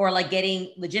regulated, or like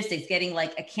getting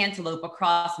like a cantaloupe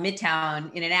across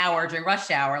Midtown in an hour during rush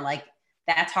hour. Like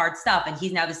that's hard stuff. And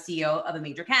he's now the CEO of a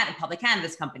major public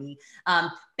cannabis company.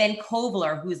 Ben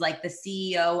Kovler, who's like the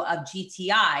CEO of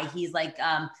GTI. He's like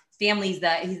he's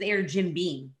the heir to Jim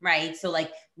Beam, right? So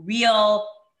like real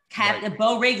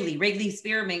Bo Wrigley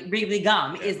Spearmint, Wrigley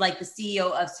Gum is like the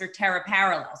CEO of Surterra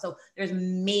Parallel. So there's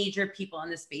major people in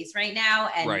this space right now.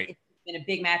 And it's been a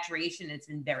big maturation. And it's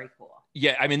been very cool.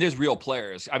 Yeah, I mean, there's real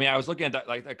players. I mean, I was looking at that,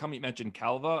 like that company you mentioned,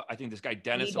 Calva. I think this guy,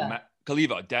 Dennis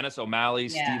O'Malley,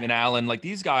 Stephen Allen, like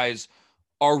these guys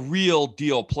are real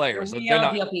deal players. They're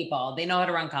real deal people. They know how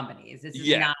to run companies. This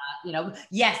is not,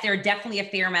 yes, there are definitely a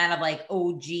fair amount of like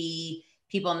OG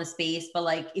people in the space, but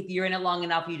like if you're in it long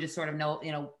enough, you just sort of know,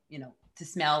 to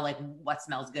smell like what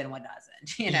smells good and what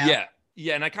doesn't,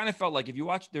 Yeah. And I kind of felt like if you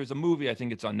watch, there's a movie, I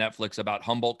think it's on Netflix, about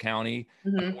Humboldt County,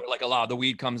 where like a lot of the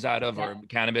weed comes out of, or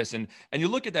cannabis. And you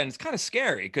look at that and it's kind of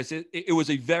scary because it was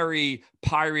a very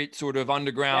pirate sort of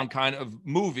underground kind of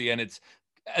movie. And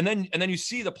then you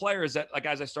see the players that, like,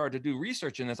 as I started to do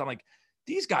research in this, I'm like,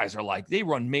 these guys are like, they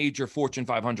run major Fortune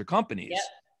 500 companies. Yep.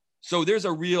 So there's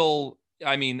a real,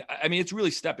 I mean, it's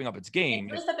really stepping up its game.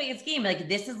 It's really stepping its game. Like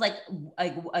this is like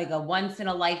a once in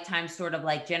a lifetime sort of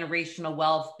like generational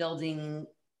wealth building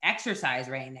exercise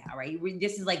right now, right?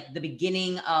 This is like the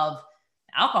beginning of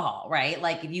alcohol, right?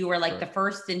 Like if you were like the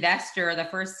first investor, the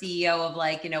first CEO of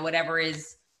like, whatever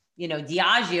is,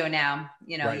 Diageo now,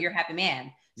 you're a happy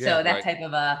man. So that type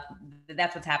of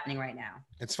that's what's happening right now.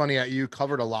 It's funny. You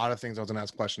covered a lot of things I was going to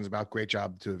ask questions about. Great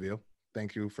job, the two of you.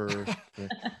 Thank you for.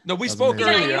 No, we spoke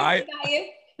earlier.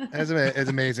 It's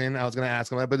amazing. I was going to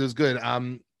ask him that, but it was good.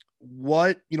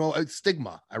 What,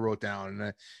 stigma I wrote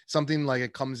down, something like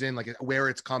it comes in, like where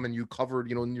it's coming. You covered,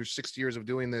 in your 6 years of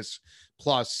doing this,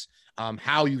 plus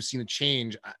how you've seen it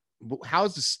change.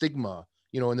 How's the stigma,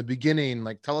 in the beginning?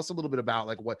 Like, tell us a little bit about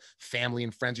like what family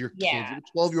and friends, your kids, your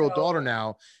 12-year-old daughter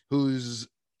now, who's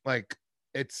like,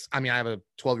 I have a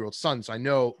 12-year-old son, so I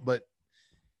know, but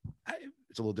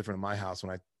it's a little different in my house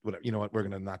when we're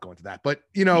going to not go into that, but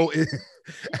no, so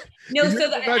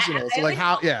so like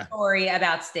how, story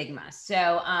about stigma.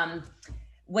 So,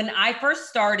 when I first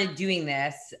started doing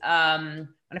this,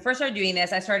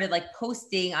 I started like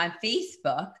posting on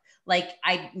Facebook, like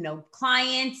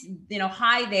clients,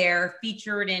 hi there,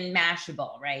 featured in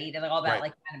Mashable, right? And like all about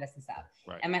like cannabis and stuff.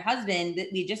 Right. And my husband,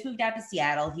 we just moved out to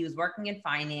Seattle. He was working in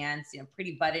finance,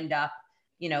 pretty buttoned up,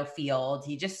 field.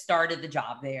 He just started the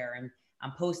job there, and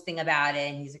I'm posting about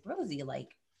it. And he's like, Rosie,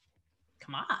 like,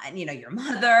 come on, your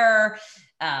mother,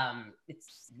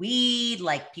 it's weed.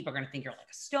 Like people are going to think you're like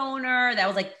a stoner. That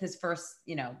was like his first,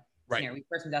 we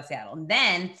first moved out to Seattle. And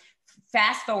then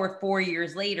fast forward 4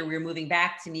 years later, we were moving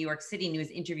back to New York City, and he was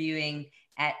interviewing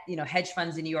at, hedge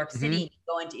funds in New York City. He'd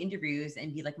go into interviews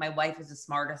and be like, my wife is the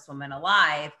smartest woman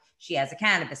alive. She has a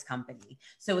cannabis company.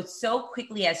 So it so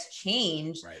quickly has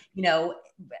changed. Right.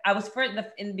 I was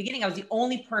in the beginning, I was the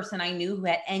only person I knew who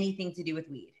had anything to do with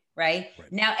weed. Right.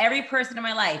 Now, every person in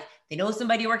my life, they know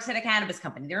somebody who works at a cannabis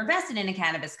company. They're invested in a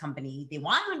cannabis company. They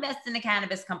want to invest in a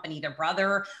cannabis company. Their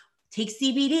brother takes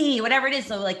CBD, whatever it is.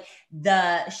 So like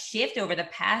the shift over the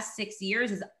past 6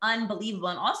 years is unbelievable.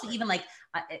 And also even like,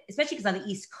 especially because on the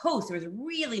East Coast, there was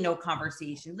really no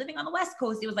conversation. Living on the West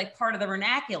Coast, it was like part of the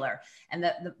vernacular. And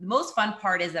the most fun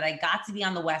part is that I got to be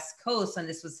on the West Coast when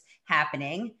this was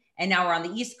happening. And now we're on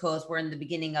the East Coast. We're in the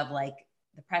beginning of like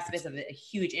the precipice of a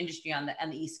huge industry on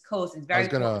the East Coast. It's very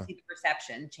cool to see the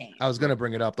perception change. I was going to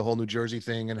bring it up, the whole New Jersey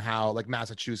thing, and how like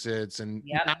Massachusetts and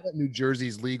now that New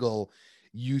Jersey's legal,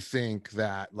 you think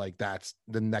that like that's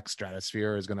the next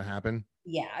stratosphere is going to happen?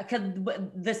 Yeah, because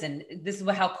listen, this is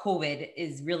how COVID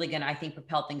is really going to, I think,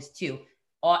 propel things too.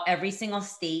 Every single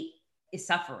state is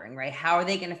suffering, right? How are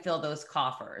they going to fill those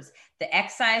coffers? The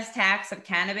excise tax of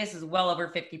cannabis is well over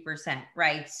 50%,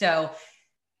 right? So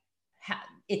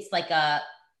it's like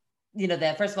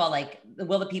first of all, like,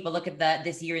 will the people look at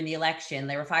this year in the election?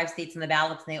 There were 5 states in the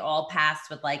ballots, and they all passed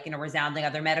with like, resounding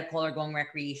either medical or going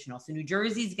recreational. So New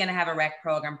Jersey's going to have a rec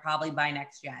program probably by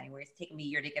next January. It's taken me a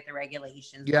year to get the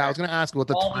regulations. Yeah, I was going to ask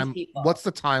what's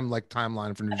the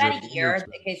timeline for New Jersey? About a year.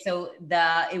 Okay, so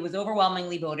it was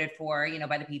overwhelmingly voted for,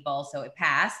 by the people, so it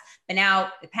passed. But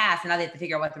now it passed, and now they have to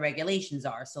figure out what the regulations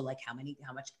are. So like, how much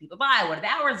can people buy? What are the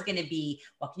hours going to be?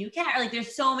 What can you carry? Like,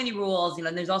 there's so many rules.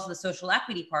 And there's also the social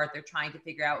equity part. They're trying to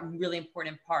figure out, a really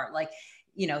important part. Like,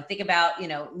 think about,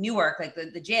 Newark, like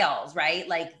the jails, right?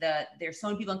 Like there's so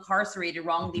many people incarcerated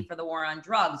wrongly for the war on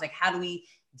drugs. Like, how do we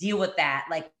deal with that?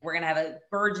 Like, we're going to have a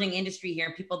burgeoning industry here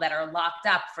and people that are locked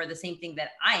up for the same thing that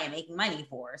I am making money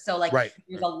for. So like,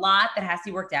 there's a lot that has to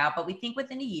be worked out, but we think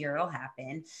within a year it'll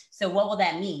happen. So what will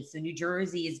that mean? So New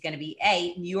Jersey is going to be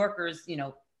New Yorkers,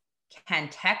 can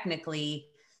technically,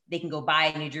 they can go buy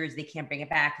in New Jersey. They can't bring it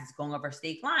back because it's going over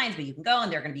state lines, but you can go,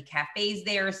 and there are going to be cafes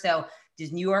there. So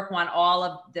does New York want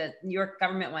New York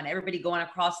government want everybody going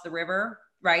across the river,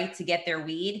 right, to get their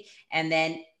weed? And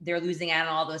then they're losing out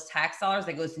on all those tax dollars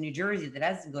that goes to New Jersey that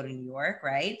doesn't go to New York,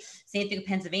 right? Same thing with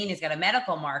Pennsylvania's got a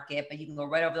medical market, but you can go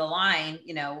right over the line,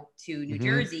 to New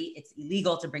Jersey. It's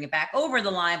illegal to bring it back over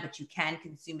the line, but you can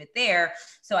consume it there.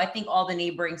 So I think all the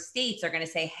neighboring states are going to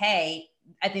say, hey,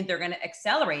 I think they're going to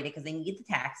accelerate it because they need the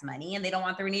tax money and they don't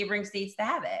want their neighboring states to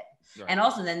have it. Right. And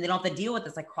also then they don't have to deal with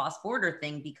this like cross-border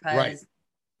thing because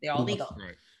they're all legal.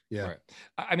 Right. Yeah. Right.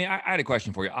 I mean, I had a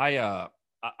question for you.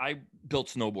 I built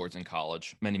snowboards in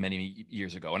college many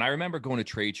years ago. And I remember going to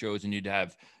trade shows, and you'd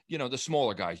have, the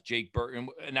smaller guys, Jake Burton,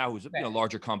 and now who's a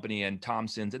larger company, and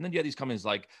Thompson's. And then you had these companies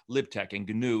like Libtech and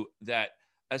GNU that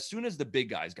as soon as the big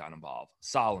guys got involved,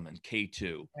 Solomon,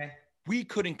 K2, we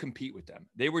couldn't compete with them.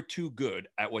 They were too good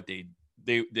at what they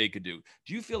could do.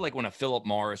 Do you feel like when a Philip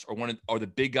Morris or the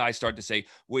big guys start to say,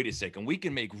 wait a second, we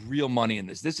can make real money in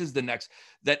this. This is the next,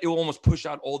 that it will almost push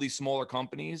out all these smaller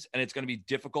companies, and it's going to be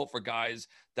difficult for guys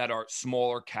that are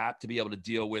smaller cap to be able to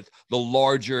deal with the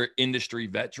larger industry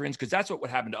veterans? Because that's what would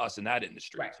happen to us in that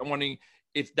industry. Right. So I'm wondering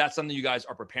if that's something you guys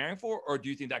are preparing for, or do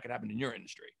you think that could happen in your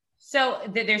industry? So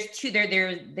there's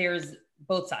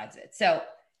both sides of it. So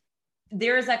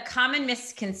there's a common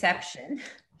misconception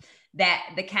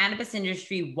that the cannabis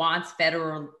industry wants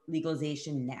federal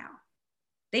legalization now.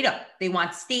 They don't. They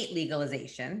want state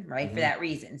legalization, right? For that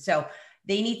reason. So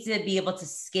they need to be able to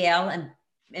scale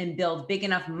and build big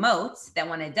enough moats that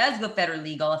when it does go federal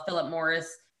legal, a Philip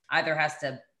Morris either has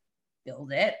to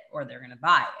build it or they're going to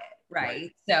buy it,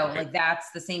 right? So like,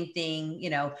 that's the same thing,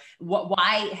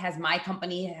 why has my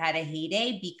company had a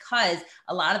heyday? Because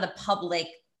a lot of the public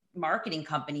marketing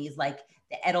companies like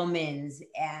the Edelmans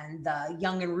and the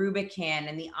Young and Rubicon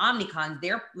and the Omnicons,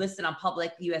 they're listed on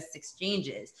public U.S.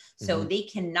 exchanges. So they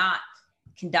cannot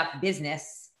conduct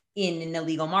business in an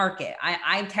illegal market.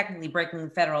 I'm technically breaking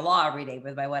federal law every day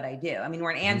by what I do. I mean,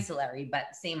 we're an ancillary, but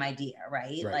same idea,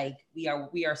 right? Like we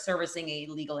are servicing a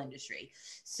legal industry.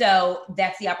 So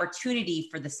that's the opportunity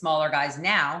for the smaller guys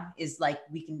now, is like,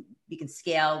 we can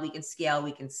scale.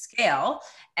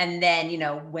 And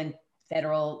then, when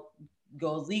federal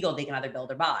goes legal, they can either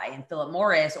build or buy. And Philip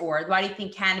Morris, or why do you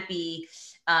think Canopy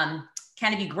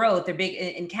Growth, they're big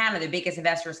in Canada, their biggest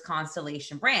investor is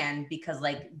Constellation Brand, because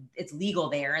like it's legal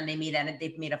there, and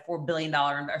they've made a $4 billion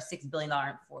or $6 billion,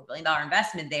 $4 billion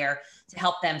investment there to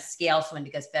help them scale. So when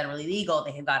it gets federally legal,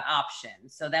 they have got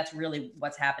options. So that's really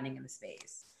what's happening in the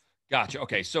space. Gotcha.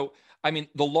 Okay. So, I mean,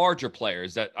 the larger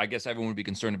players that I guess everyone would be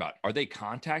concerned about, are they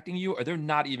contacting you? Or they're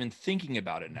not even thinking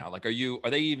about it now? Like, are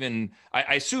they even,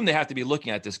 I assume they have to be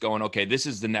looking at this going, okay, this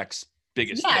is the next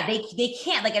biggest. Yeah, they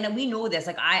can't, like, and we know this,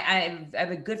 like I have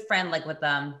a good friend, like with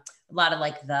a lot of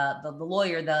like the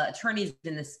lawyer, the attorneys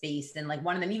in this space. And like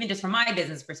one of them, even just from my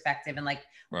business perspective, and like,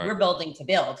 we're building to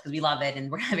build because we love it and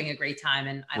we're having a great time.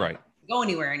 And I don't go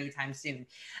anywhere anytime soon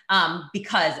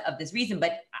because of this reason.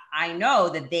 But I know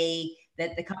that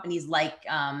the companies like,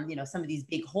 some of these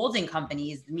big holding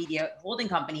companies, the media holding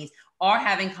companies, are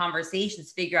having conversations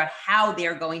to figure out how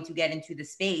they're going to get into the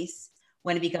space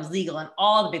when it becomes legal. And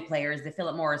all the big players, the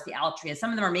Philip Morris, the Altria, some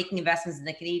of them are making investments in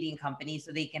the Canadian companies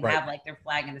so they can have like their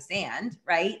flag in the sand,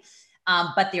 right?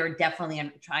 But they're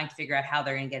definitely trying to figure out how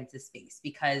they're going to get into space,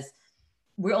 because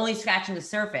we're only scratching the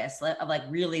surface of like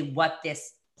really what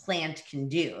this plant can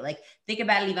do. Like, think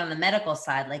about it even on the medical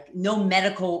side, like no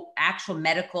actual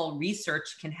medical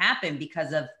research can happen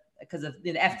because of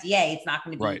the FDA. It's not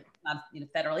going to be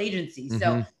federal agencies.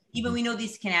 So even we know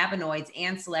these cannabinoids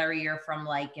ancillary are from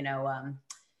like,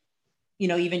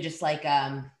 even just like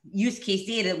use case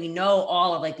data, we know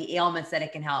all of like the ailments that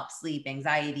it can help: sleep,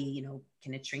 anxiety,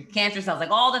 can it shrink cancer cells?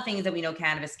 Like all the things that we know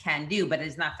cannabis can do, but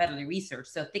it's not federally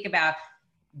researched. So think about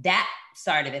that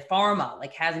side of it. Pharma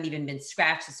like hasn't even been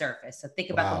scratched the surface. So think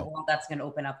about the world that's going to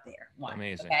open up there. One,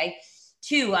 amazing. Okay.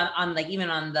 Two, on like even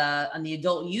on the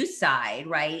adult use side,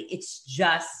 right? It's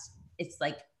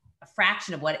like a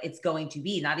fraction of what it's going to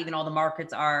be. Not even all the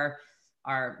markets are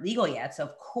legal yet. So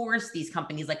of course these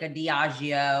companies like a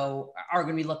Diageo are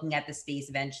going to be looking at the space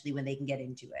eventually when they can get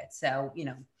into it. So,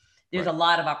 there's a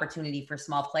lot of opportunity for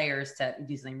small players to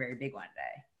do something very big one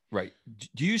day. Right.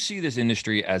 Do you see this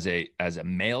industry as a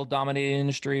male dominated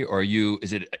industry, or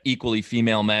is it equally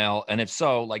female male? And if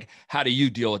so, like, how do you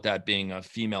deal with that being a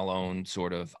female owned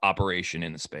sort of operation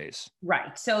in the space?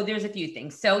 Right. So there's a few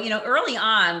things. So, early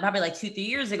on, probably like 2-3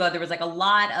 years ago, there was like a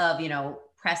lot of,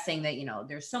 pressing that,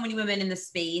 there's so many women in the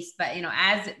space, but,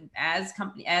 as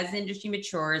the industry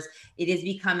matures, it is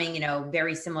becoming,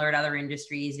 very similar to other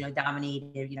industries,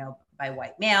 dominated, by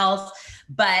white males.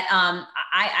 But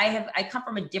I come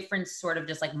from a different sort of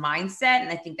just like mindset. And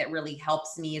I think that really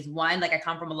helps me is one, like I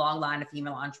come from a long line of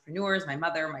female entrepreneurs, my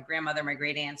mother, my grandmother, my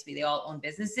great aunts, they all own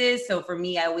businesses. So for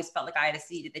me, I always felt like I had a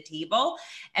seat at the table.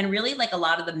 And really like a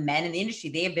lot of the men in the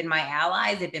industry, they have been my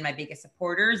allies. They've been my biggest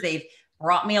supporters. They've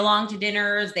brought me along to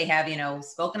dinners. They have,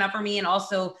 spoken up for me. And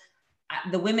also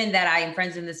the women that I am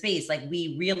friends in the space, like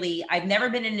I've never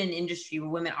been in an industry where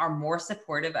women are more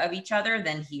supportive of each other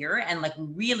than here. And like, we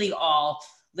really all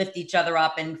lift each other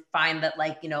up and find that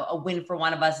like, a win for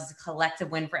one of us is a collective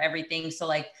win for everything. So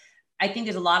like, I think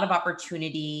there's a lot of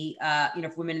opportunity,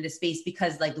 for women in the space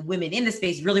because like the women in the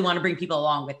space really want to bring people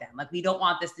along with them. Like we don't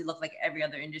want this to look like every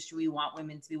other industry. We want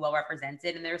women to be well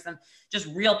represented. And there's some just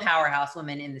real powerhouse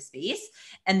women in the space.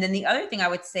 And then the other thing I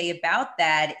would say about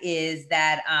that is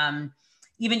that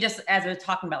even just as we're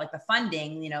talking about like the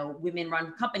funding, women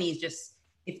run companies, just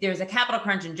if there's a capital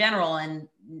crunch in general and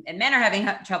men are having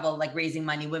trouble like raising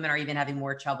money, women are even having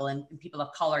more trouble, and people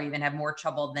of color even have more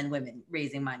trouble than women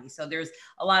raising money. So there's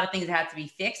a lot of things that have to be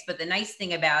fixed. But the nice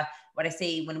thing about what I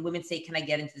say when women say, can I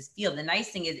get into this field? The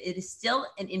nice thing is it is still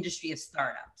an industry of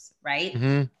startups, right?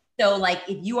 Mm-hmm. So like,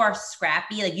 if you are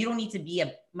scrappy, like you don't need to be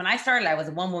when I started, I was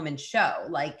a one woman show.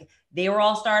 Like they were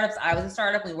all startups. I was a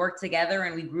startup. We worked together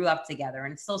and we grew up together,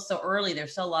 and it's still so early.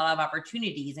 There's still a lot of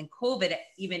opportunities, and COVID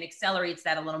even accelerates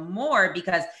that a little more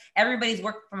because everybody's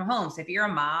working from home. So if you're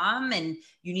a mom and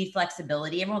you need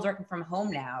flexibility, everyone's working from home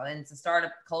now, and it's a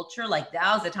startup culture. Like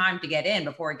now's the time to get in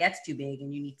before it gets too big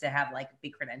and you need to have like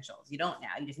big credentials. You don't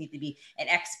now. You just need to be an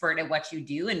expert at what you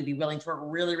do and be willing to work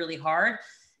really, really hard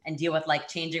and deal with like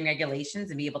changing regulations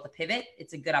and be able to pivot.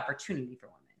 It's a good opportunity for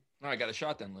women. Oh, I got a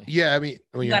shot then, Lee. Yeah, I mean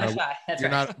you got a shot. That's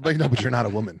you're right. not, but you're not a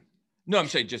woman. No, I'm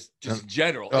saying just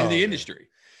general in the industry.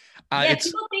 Yeah,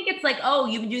 people think it's like, oh,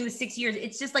 you've been doing this 6 years.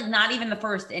 It's just like not even the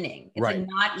first inning. It's like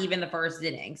not even the first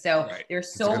inning. So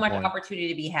there's so much opportunity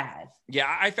to be had.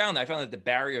 Yeah, I found that the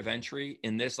barrier of entry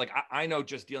in this, like I know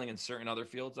just dealing in certain other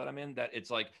fields that I'm in, that it's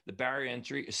like the barrier of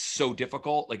entry is so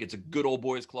difficult. Like it's a good old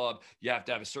boys club. You have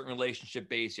to have a certain relationship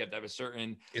base. You have to have a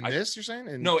certain this you're saying?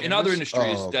 In other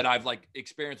industries that I've like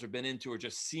experienced or been into or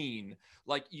just seen.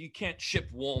 Like you can't ship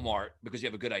Walmart because you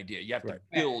have a good idea. You have to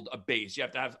build a base. You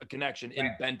have to have a connection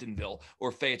in Bentonville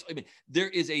or Fayetteville. I mean, there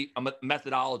is a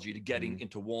methodology to getting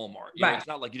into Walmart. You know, it's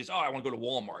not like you just, I want to go to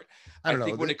Walmart. I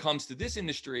think when it comes to this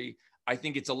industry, I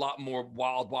think it's a lot more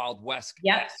wild west.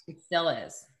 Yes, it still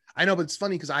is. I know, but it's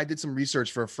funny because I did some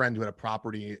research for a friend who had a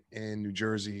property in New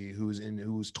Jersey who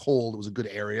was told it was a good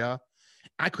area.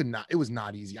 It was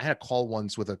not easy. I had a call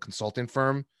once with a consultant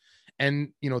firm, and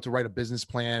to write a business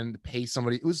plan, to pay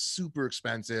somebody, it was super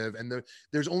expensive. And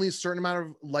there's only a certain amount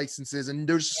of licenses, and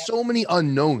there's so many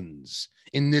unknowns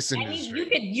in this industry.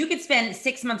 You could spend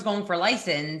 6 months going for a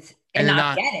license and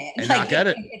not get it. And not get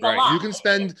it. It's a lot. You can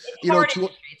spend, you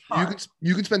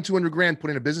can spend $200,000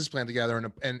 putting a business plan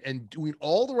together and doing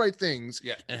all the right things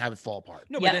and have it fall apart.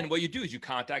 No, but then what you do is you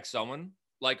contact someone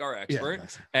like our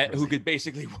expert who could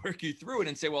basically work you through it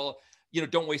and say, well,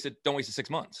 don't waste it 6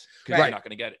 months because you're not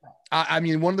going to get it. I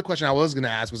mean, one of the questions I was going to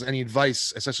ask was any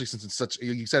advice, especially since it's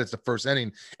you said it's the first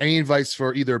inning, any advice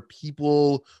for either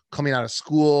people coming out of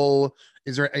school?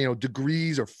 Is there,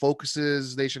 degrees or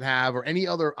focuses they should have, or any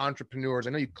other entrepreneurs? I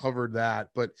know you covered that,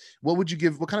 but what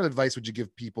kind of advice would you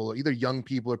give people, either young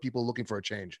people or people looking for a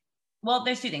change? Well,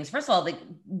 there's two things. First of all,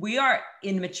 we are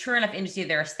in mature enough industry.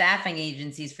 There are staffing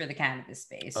agencies for the cannabis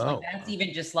space. So that's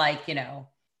even just like,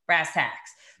 brass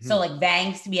tacks. So like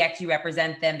banks, we actually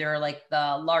represent them. They're like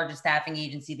the largest staffing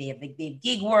agency. They have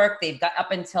gig work. They've got up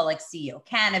until like CEO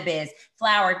Cannabis,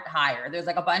 Flower Hire. There's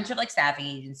like a bunch of like staffing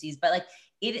agencies, but like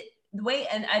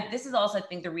this is also, I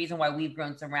think, the reason why we've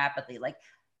grown so rapidly. Like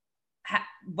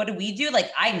what do we do?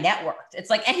 Like I networked. It's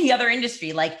like any other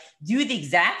industry, like do the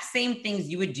exact same things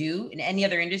you would do in any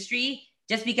other industry.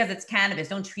 Just because it's cannabis,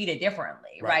 don't treat it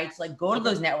differently, right? So like go to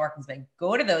those networking, like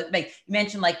go to those, like you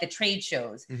mentioned, like the trade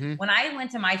shows. When I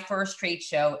went to my first trade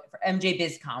show for MJ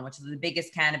BizCon, which is the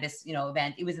biggest cannabis,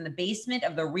 event, it was in the basement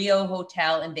of the Rio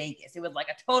Hotel in Vegas. It was like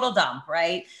a total dump,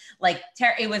 right? Like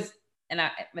it was, and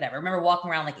whatever. I remember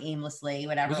walking around like aimlessly,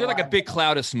 whatever. Was there like a big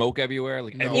cloud of smoke everywhere?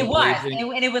 Like it was,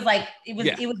 and it was like it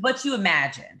was what you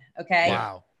imagine. Okay.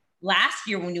 Wow. Last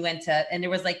year when we went to, and there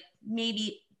was like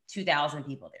maybe 2,000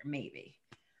 people there, maybe.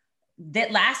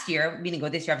 That last year, we didn't go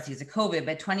this year obviously because of COVID,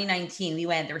 but 2019 we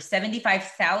went. There were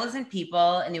 75,000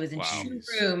 people, and it was in 2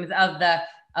 rooms of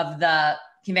the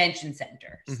convention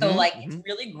center. So like it's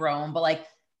really grown. But like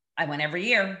I went every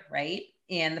year, right?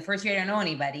 And the first year I don't know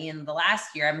anybody, and the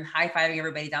last year I'm high fiving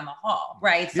everybody down the hall,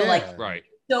 right? So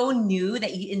so new that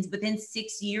within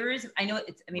 6 years, I know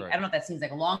it's. I mean, I don't know if that seems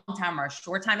like a long time or a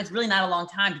short time. It's really not a long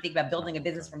time to think about building a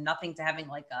business from nothing to having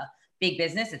like a big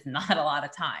business. It's not a lot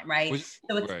of time, right?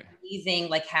 So it's amazing,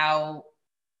 like how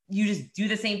you just do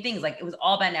the same things. Like it was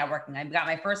all about networking. I got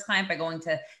my first client by going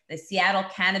to the Seattle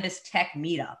Cannabis Tech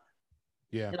Meetup.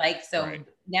 Yeah. Like, so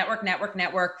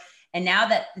network. And now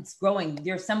that it's growing,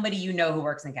 there's somebody who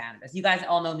works in cannabis. You guys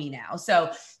all know me now.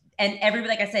 So, and everybody,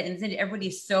 like I said,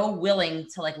 everybody's so willing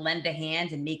to like lend a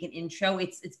hand and make an intro.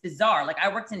 It's bizarre. Like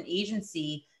I worked in an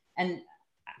agency, and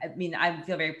I mean, I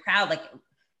feel very proud. Like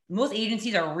most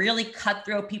agencies are really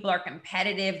cutthroat. People are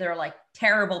competitive. They're like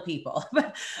terrible people,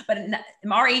 but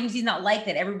our agency's not like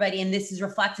that. Everybody, and this is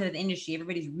reflected in the industry.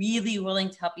 Everybody's really willing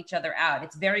to help each other out.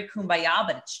 It's very kumbaya,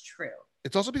 but it's true.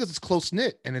 It's also because it's close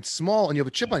knit and it's small and you have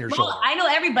a chip on your shoulder. I know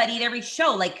everybody at every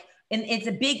show, like, and it's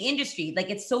a big industry. Like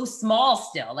it's so small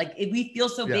still. Like we feel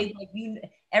so big. Like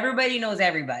everybody knows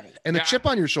everybody. And the chip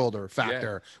on your shoulder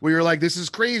factor, where you're like, this is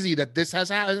crazy that this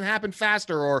hasn't happened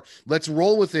faster, or let's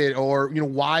roll with it, or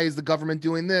why is the government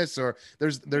doing this? Or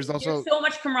there's also so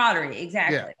much camaraderie.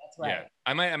 Exactly. Yeah. That's right.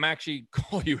 Yeah. I'm actually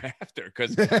call you after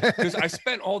because I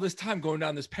spent all this time going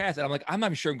down this path, and I'm like, I'm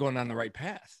not sure I'm going down the right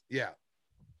path. Yeah.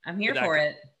 I'm here for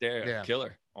it. Yeah.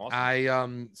 Killer.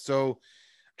 Awesome. So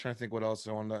trying to think what else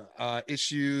I want to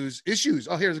issues.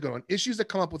 Oh, here's a good one. Issues that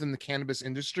come up within the cannabis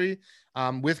industry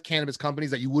with cannabis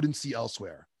companies that you wouldn't see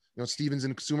elsewhere. Stevens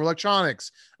in consumer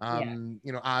electronics. I'm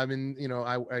in,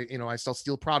 I sell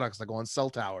steel products that go on cell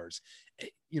towers.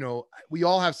 We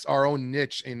all have our own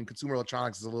niche in consumer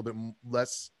electronics. Is a little bit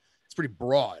less, it's pretty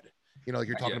broad. Like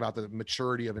you're talking about the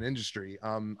maturity of an industry.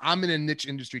 I'm in a niche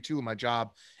industry too in my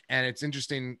job. And it's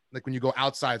interesting, like when you go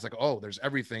outside, it's like, oh, there's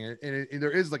everything. And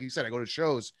there is, like you said, I go to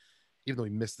shows, even though we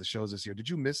missed the shows this year. Did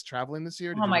you miss traveling this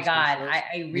year? Oh my God.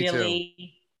 I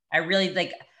really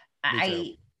like,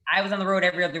 I was on the road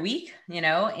every other week,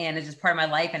 and it's just part of my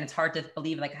life. And it's hard to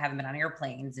believe, like I haven't been on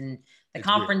airplanes and the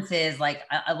conferences, like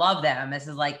I love them. This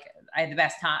is like, I had the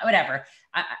best time, whatever.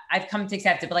 I've come to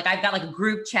accept it, but like, I've got like a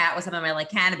group chat with some of my like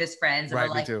cannabis friends. And right,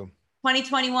 like, me too.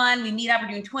 2021, we meet up, we're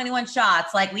doing 21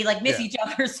 shots. Like we like miss each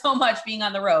other so much being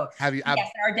on the road. Yes,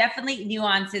 there are definitely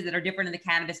nuances that are different in the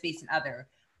cannabis space than other.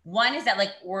 One is that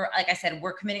like, we're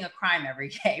committing a crime every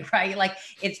day, right? Like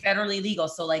it's federally legal.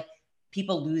 So like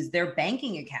people lose their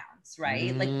banking accounts,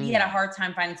 right? Like we had a hard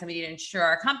time finding somebody to insure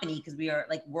our company because we are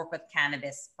like work with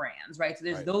cannabis brands, right? So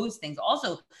there's those things.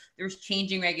 Also, there's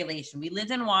changing regulation. We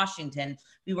lived in Washington.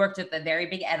 We worked with a very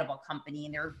big edible company,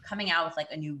 and they're coming out with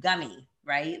like a new gummy,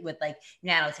 right? With like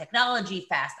nanotechnology,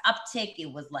 fast uptick.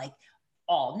 It was like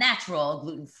all natural,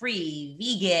 gluten-free,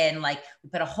 vegan. Like we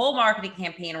put a whole marketing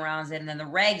campaign around it, and then the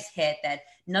regs hit that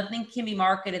nothing can be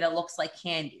marketed that looks like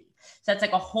candy. So it's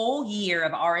like a whole year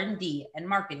of R&D and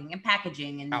marketing and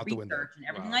packaging and research and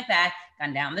everything like that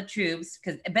gone down the tubes.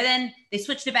 But then they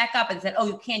switched it back up and said, oh,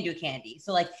 you can do candy.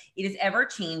 So like it is ever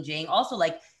changing. Also,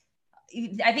 like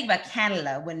I think about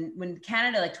Canada, when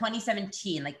Canada, like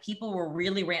 2017, like people were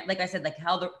really like I said, like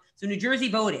so New Jersey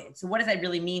voted. So what does that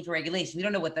really mean for regulation? We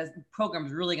don't know what the program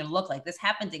is really going to look like. This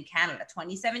happened in Canada,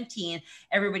 2017.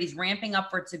 Everybody's ramping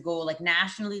up for it to go like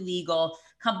nationally legal.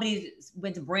 Companies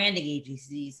went to branding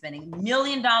agencies, spending $1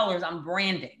 million on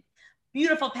branding,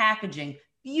 beautiful packaging,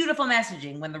 beautiful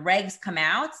messaging. When the regs come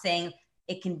out saying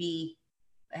it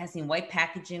has white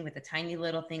packaging with a tiny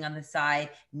little thing on the side,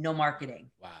 no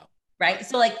marketing. Wow. Right.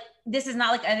 So like, this is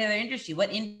not like any other industry.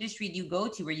 What industry do you go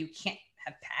to where you can't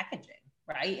have packaging?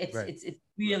 Right. It's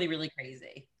really, really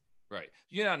crazy. Right.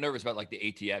 You're not nervous about like the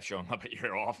ATF showing up at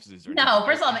your offices? Or no,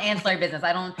 first of all, I'm an ancillary business.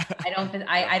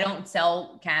 I don't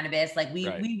sell cannabis. Like we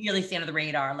really stand on the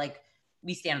radar. Like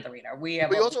we stand on the radar. We have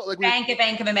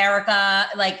Bank of America.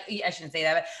 Like I shouldn't say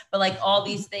that, but like all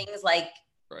these things, like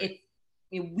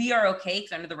we are okay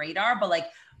because under the radar, but like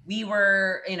we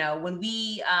were, when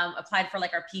we applied for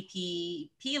like our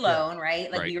PPP loan,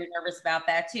 right? Like we were nervous about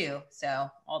that too. So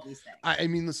all these things. I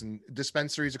mean, listen,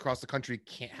 dispensaries across the country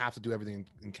can't have to do everything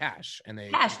in cash, and they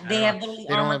have literally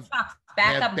armored trucks,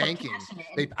 back up banking.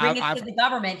 Bring it to the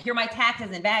government. Here are my taxes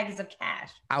and bags of cash.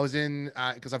 I was in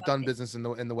because I've done business in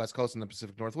the West Coast and the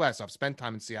Pacific Northwest. I've spent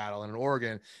time in Seattle and in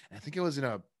Oregon, and I think I was in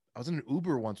an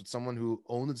Uber once with someone who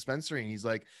owned the dispensary, and he's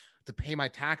like, to pay my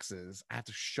taxes, I have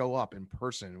to show up in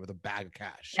person with a bag of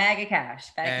cash.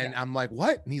 And I'm like,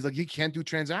 what? And he's like, you can't do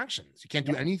transactions. You can't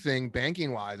do anything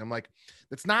banking wise. I'm like,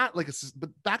 that's not like but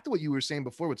back to what you were saying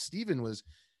before with Steven was,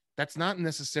 that's not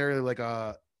necessarily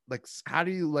how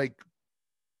do you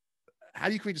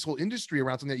create this whole industry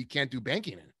around something that you can't do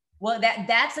banking in? Well,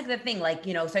 that's like the thing, like,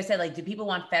 so I said, like, do people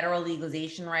want federal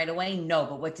legalization right away? No,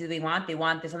 but what do they want? They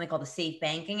want there's something called the Safe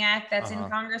Banking Act that's in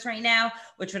Congress right now,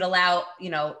 which would allow,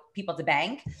 people to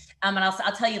bank. And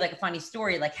I'll tell you like a funny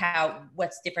story, like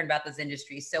what's different about this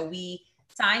industry. So we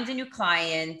signed a new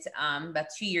client about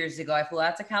 2 years ago. I flew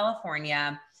out to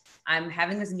California. I'm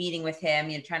having this meeting with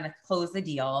him, trying to close the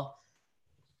deal.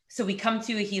 So we come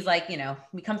to an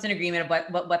agreement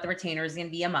of what the retainer is going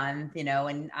to be a month, and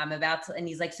I'm and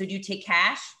he's like, so do you take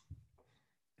cash?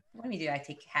 What do you do? I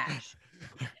take cash.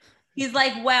 He's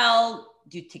like, well,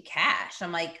 do you take cash?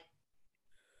 I'm like,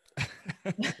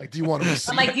 do you want to receive?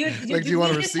 I'm like, do you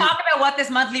want to just talk about what this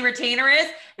monthly retainer is?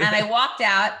 And I walked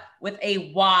out with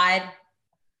a wad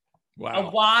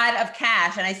of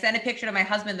cash. And I sent a picture to my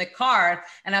husband in the car.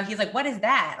 And now he's like, what is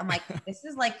that? I'm like, this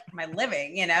is like my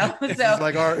living, Here's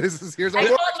I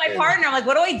called my partner. I'm like,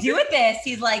 what do I do with this?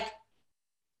 He's like,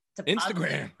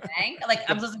 Instagram. Bank. Like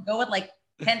I'm supposed to go with like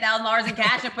 $10,000 in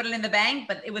cash and put it in the bank.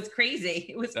 But it was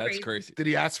crazy. That's crazy. Did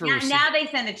he ask for a receipt? Now they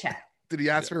send a check. Did he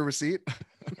ask for a receipt?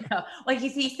 No. Like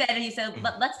he said,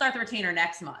 let's start the retainer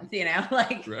next month,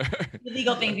 like the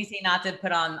legal things we say not to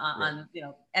put on,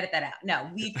 edit that out. No,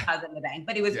 we deposit in the bank,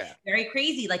 but it was very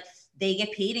crazy. Like they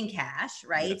get paid in cash,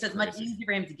 right? That's so it's crazy. much easier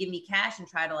for him to give me cash and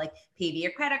try to like pay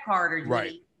via credit card or do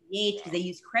ACH because they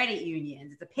use credit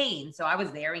unions. It's a pain. So I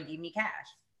was there and gave me cash.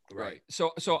 Right.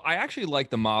 So I actually like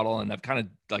the model, and I've kind of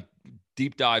like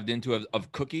deep dived into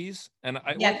of cookies, and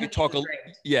I want you to talk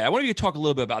I want you to talk a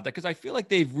little bit about that because I feel like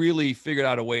they've really figured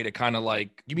out a way to kind of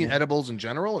like. You mean edibles in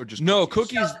general, or just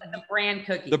cookies? The brand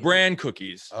cookies. The brand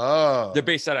cookies. Oh, they're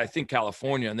based out of, I think,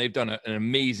 California, and they've done an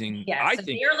amazing. Yeah, I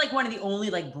think they're like one of the only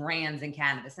like brands in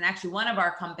cannabis, and actually one of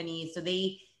our companies.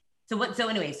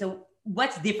 So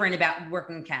what's different about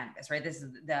working in cannabis, right? This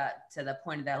is to the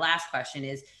point of that last question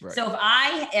is, so if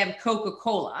I am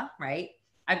Coca-Cola, right?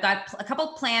 I've got a couple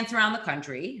plants around the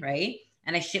country, right?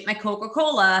 And I ship my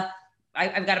Coca-Cola.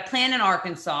 I've got a plant in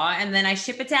Arkansas, and then I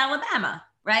ship it to Alabama,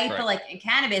 right? But like in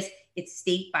cannabis, it's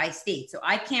state by state. So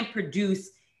I can't produce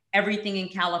everything in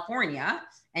California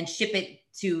and ship it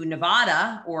to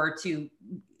Nevada or to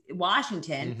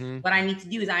Washington. What I need to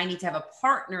do is I need to have a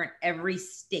partner in every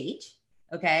state.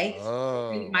 Okay.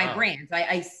 Brand. So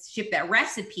I ship that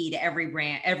recipe to every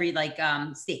brand, every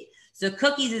state. So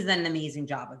Cookies is an amazing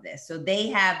job of this. So they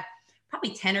have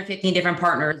probably 10 or 15 different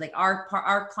partners. Like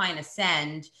our client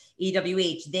Ascend,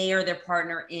 EWH, they are their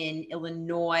partner in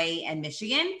Illinois and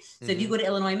Michigan. So if you go to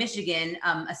Illinois, Michigan,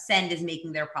 Ascend is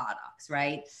making their products,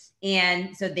 right?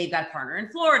 And so they've got a partner in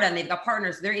Florida, and they've got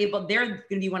partners. They're going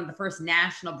to be one of the first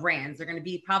national brands. They're going to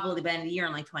be probably by the end of the year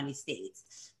in like 20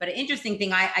 states. But an interesting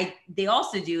thing they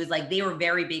also do is like they were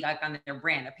very big on their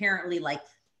brand. Apparently, like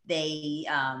they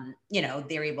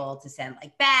they're able to send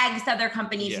like bags to other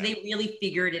companies. So they really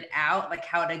figured it out, like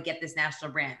how to get this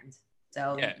national brand.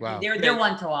 So they're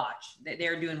one to watch.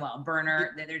 They're doing well.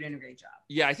 Burner, they're doing a great job.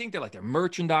 Yeah, I think they're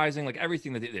merchandising, like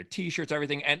everything, their T-shirts,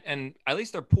 everything, and at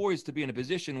least they're poised to be in a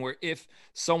position where if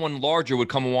someone larger would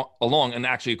come along and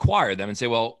actually acquire them and say,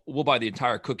 well, we'll buy the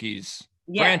entire Cookies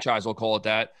franchise, we'll call it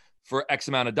that, for X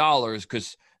amount of dollars,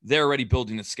 because they're already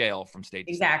building the scale from state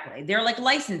to state. They're like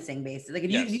licensing basically. Like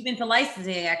if you've been to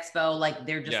licensing expo, like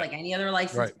they're just like any other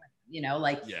license.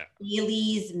 Like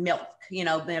Bailey's milk,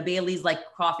 Bailey's like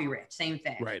coffee rich, same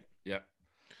thing. Right. Yeah.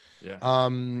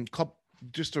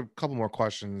 Just a couple more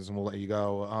questions and we'll let you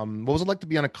go. What was it like to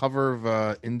be on a cover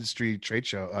of industry trade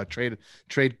show, trade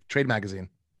magazine?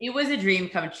 It was a dream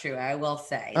come true, I will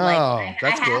say. I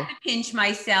have to pinch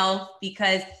myself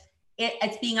because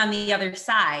it's being on the other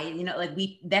side,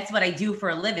 that's what I do for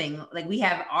a living. Like we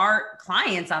have our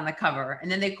clients on the cover,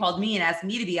 and then they called me and asked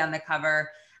me to be on the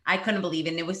cover. I couldn't believe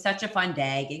it. And it was such a fun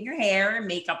day, getting your hair and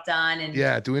makeup done. And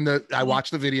Yeah, I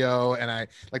watched the video and I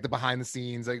like the behind the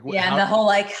scenes, like and the whole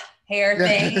like hair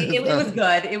thing. It was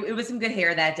good. It was some good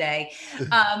hair that day.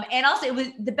 And also it was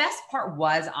the best part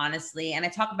was honestly, and I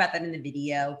talk about that in the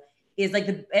video, is like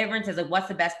everyone says like, what's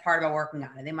the best part about working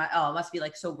on it? They might, it must be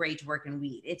like so great to work in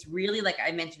weed. It's really, like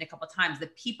I mentioned a couple of times, the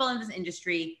people in this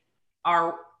industry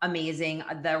are amazing.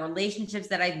 The relationships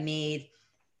that I've made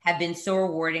have been so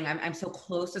rewarding. I'm so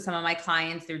close to some of my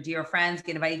clients. They're dear friends,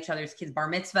 get invite each other's kids'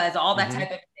 bar mitzvahs, all that type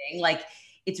of thing. Like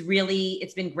it's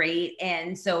been great.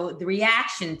 And so the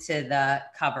reaction to the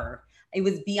cover, it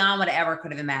was beyond what I ever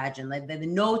could have imagined. Like the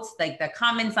notes, like the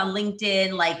comments on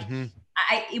LinkedIn, like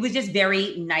it was just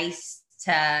very nice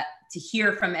to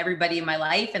hear from everybody in my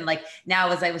life. And like now,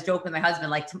 as I was joking with my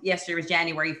husband, like yesterday was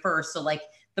January 1st. So like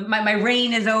my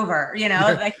reign is over, you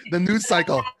know, like the news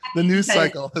cycle. I'm not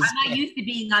used to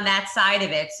being on that side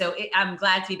of it. So I'm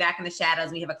glad to be back in the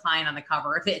shadows. We have a client on the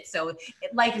cover of it. So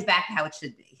life is back to how it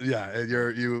should be. Yeah.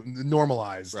 You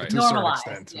normalized right. to a certain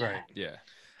extent. Yeah. Right. Yeah.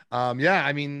 Yeah.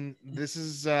 I mean, this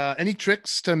is, any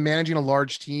tricks to managing a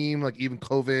large team, like even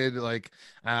COVID, like,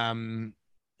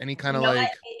 any kind of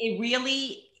like,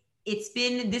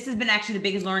 this has been actually the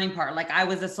biggest learning part. Like I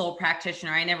was a sole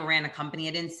practitioner. I never ran a company.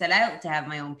 I didn't set out to have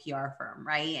my own PR firm.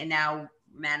 Right. And now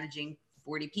managing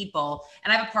 40 people,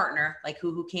 and I have a partner like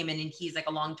who came in, and he's like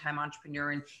a longtime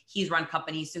entrepreneur and he's run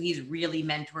companies. So he's really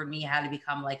mentored me how to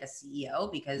become like a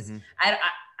CEO, because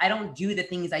I don't do the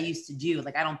things I used to do.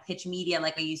 Like I don't pitch media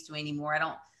like I used to anymore.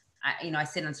 I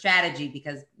sit on strategy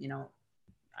because,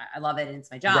 I love it and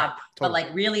it's my job, right, totally. But like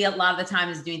really a lot of the time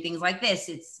is doing things like this.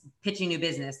 It's pitching new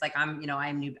business. Like I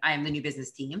am the new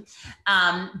business team.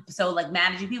 So like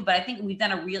managing people, but I think we've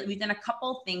done a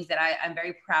couple of things that I'm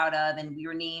very proud of. And we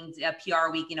were named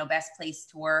PR Week, best place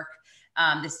to work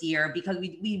this year, because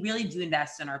we really do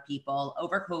invest in our people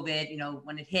over COVID.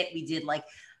 When it hit, we did like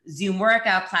Zoom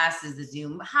workout classes, the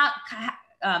Zoom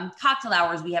cocktail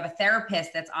hours. We have a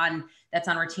therapist that's on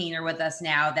retainer with us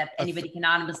now, that anybody can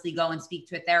anonymously go and speak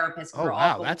to a therapist. Oh,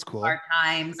 wow. That's cool. Hard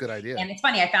times. Good idea. And it's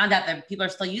funny. I found out that people are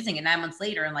still using it 9 months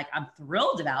later, and like, I'm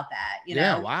thrilled about that.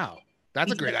 Yeah. Wow.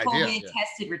 That's a great idea. We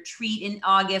tested retreat in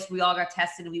August. We all got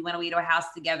tested and we went away to a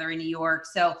house together in New York.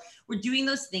 So we're doing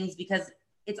those things because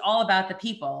it's all about the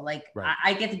people. Like right.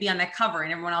 I get to be on that cover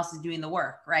and everyone else is doing the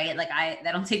work, right? Like I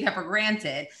don't take that for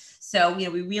granted. So, we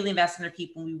really invest in our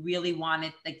people. We really want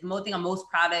it. Like the thing I'm most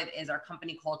proud of is our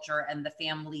company culture and the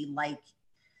family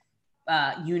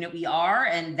unit we are.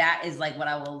 And that is like what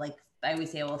I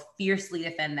always say, I will fiercely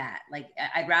defend that. Like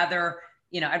I'd rather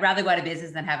go out of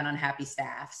business than have an unhappy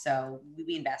staff. So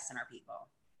we invest in our people.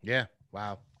 Yeah.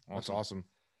 Wow. That's awesome.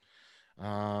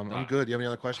 I'm good. You have any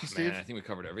other questions, Steve? Man, I think we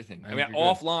covered everything. I mean,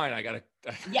 offline, I gotta.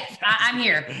 Yes, I'm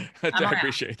here. I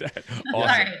appreciate that. Awesome.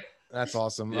 Sorry. That's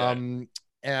awesome.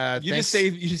 Yeah. You just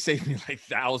saved me like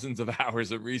thousands of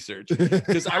hours of research,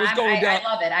 because I was going down.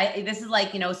 I love it. This is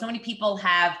like, so many people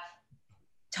have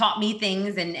taught me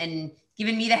things and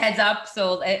given me the heads up.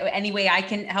 So any way I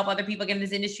can help other people get in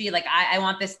this industry, like I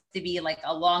want this to be like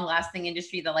a long lasting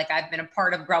industry that like I've been a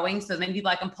part of growing. So many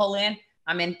people I can pull in,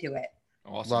 I'm into it.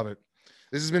 Awesome. Love it.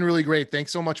 This has been really great.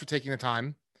 Thanks so much for taking the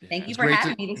time. Thank you for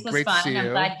having me. This was fun. I'm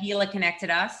glad Gila connected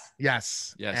us.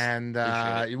 Yes. And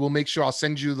we'll make sure I'll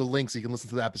send you the link so you can listen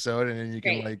to the episode, and then you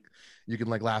can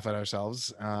laugh at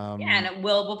ourselves. And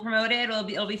we'll promote it.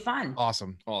 It'll be fun.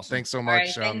 Awesome. Thanks so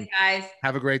much. All right, thanks, guys.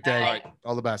 Have a great day. All right.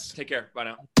 All the best. Take care.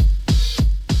 Bye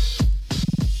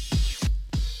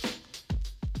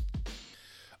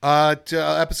now. To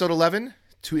episode 11,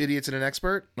 2 Idiots and an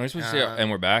Expert. Am I supposed to say,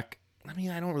 and we're back? I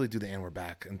mean, I don't really do the and we're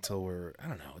back until I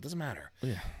don't know. It doesn't matter.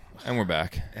 Yeah. And we're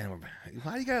back. And we're back.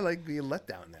 Why do you gotta be a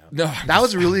letdown now? No. That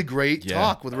was a really great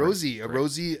talk with that Rosie.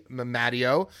 Rosie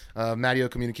Matteo, Matteo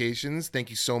Communications.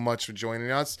 Thank you so much for joining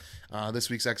us, this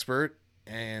week's expert.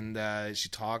 And she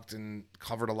talked and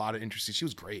covered a lot of interesting. She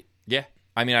was great. Yeah.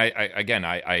 I mean,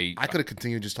 I could have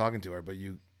continued just talking to her, but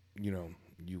you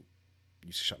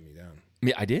shut me down.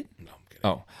 Yeah, I did? No, I'm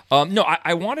kidding. Oh. No,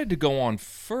 I wanted to go on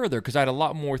further because I had a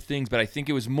lot more things, but I think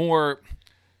it was more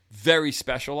very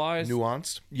specialized.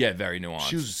 Nuanced? Yeah, very nuanced.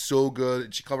 She was so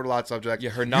good. She covered a lot of subjects.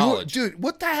 Yeah, her knowledge. Dude,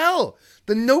 what the hell?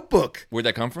 The notebook. Where'd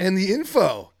that come from? And the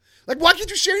info. Like, why can't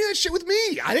you share any of that shit with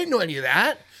me? I didn't know any of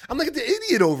that. I'm like the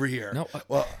idiot over here. No.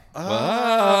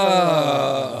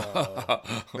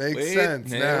 Makes sense.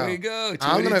 There now. we go.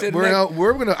 I'm gonna have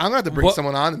to bring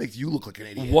someone on that makes you look like an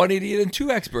idiot. One idiot and 2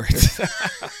 experts.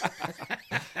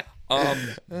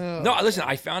 No, listen,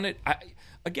 I found it.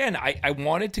 I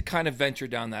wanted to kind of venture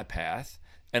down that path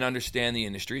and understand the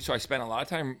industry. So I spent a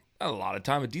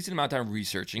decent amount of time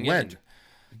researching when? it.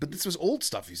 But this was old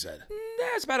stuff, you said.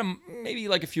 It's about maybe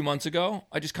like a few months ago.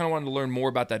 I just kind of wanted to learn more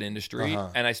about that industry,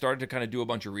 Uh-huh. and I started to kind of do a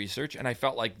bunch of research, and I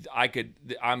felt like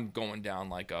I'm going down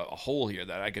like a hole here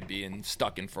that I could be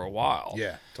stuck in for a while.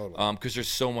 Yeah, totally. Because there's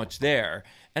so much there,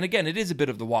 and again, it is a bit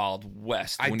of the Wild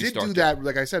West. I when you did start do to- that,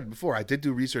 like I said before. I did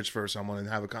do research for someone and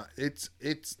have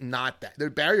it's not that. The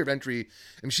barrier of entry,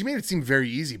 I mean, she made it seem very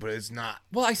easy, but it's not.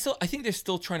 Well, I think they're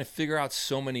still trying to figure out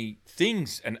so many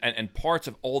things and parts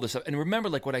of all this stuff. And remember,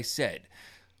 like what I said,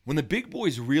 when the big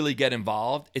boys really get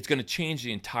involved, it's going to change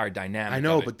the entire dynamic. I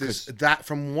know, of it, but this 'cause- that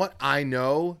from what I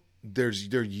know, they're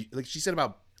like she said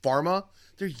about pharma,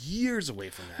 they're years away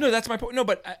from that. No, that's my point. No,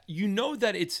 but you know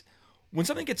that it's when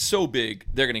something gets so big,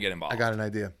 they're going to get involved. I got an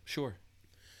idea. Sure.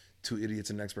 Two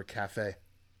Idiots and an Expert Cafe.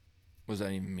 What does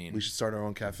that even mean? We should start our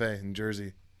own cafe in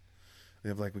Jersey.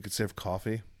 We could serve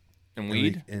coffee And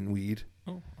weed? and weed.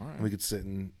 Oh, all right. And we could sit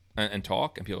And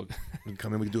talk, and people and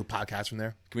come in. We could do a podcast from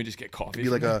there. can we just get coffee?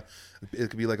 It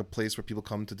could be like a place where people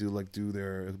come to do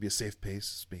their. It could be a safe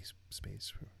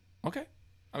space. Okay.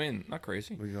 I mean, not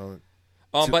crazy. We go.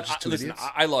 But just two listen, idiots?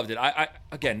 I loved it. I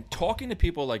again, talking to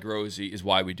people like Rosie is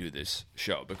why we do this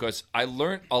show, because I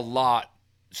learned a lot,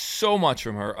 so much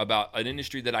from her about an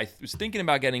industry that I was thinking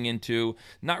about getting into,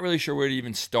 not really sure where to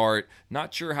even start,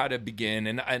 not sure how to begin,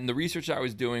 and the research I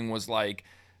was doing was like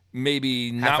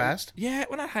maybe not Half-assed? Yeah,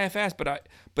 well, not half-assed,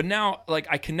 but now like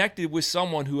I connected with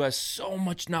someone who has so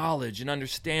much knowledge and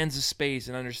understands the space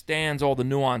and understands all the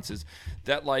nuances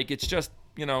that like it's just.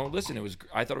 Listen,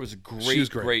 I thought it was a She was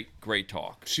great. great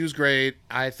talk. She was great.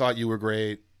 I thought you were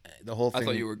great. The whole thing. I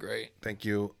thought you were great. Thank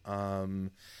you.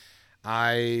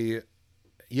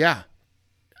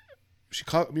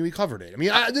 We covered it. I mean,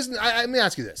 let me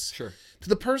ask you this. Sure. To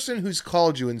the person who's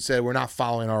called you and said we're not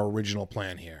following our original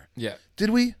plan here, Yeah. did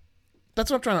we? That's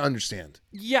what I'm trying to understand.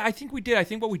 Yeah, I think we did. I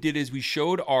think what we did is we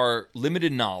showed our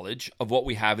limited knowledge of what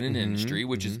we have in an industry,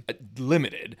 which is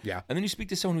limited. Yeah. And then you speak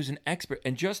to someone who's an expert,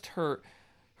 and just her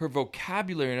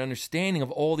vocabulary and understanding of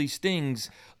all these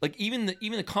things, like even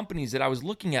the companies that I was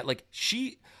looking at,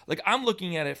 I'm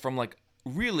looking at it from like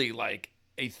really like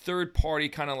a third party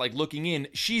kind of like looking in.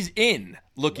 She's in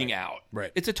looking out.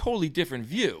 Right. It's a totally different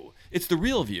view. It's the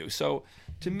real view. So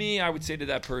to me, I would say to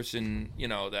that person,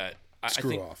 that I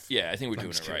Screw think, off. Yeah, I think we're doing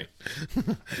it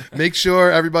right. Make sure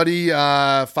everybody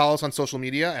follow us on social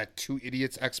media at 2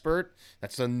 Idiots Expert.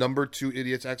 That's the number 2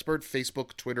 Idiots Expert.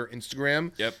 Facebook, Twitter,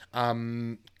 Instagram. Yep.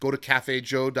 Go to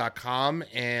cafejoe.com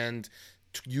and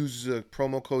use the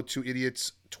promo code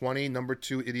 2idiots20, number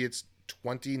 2 idiots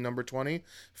 20, number 20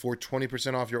 for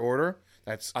 20% off your order.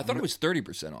 That's I thought it was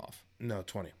 30% off. no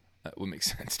 20. That would make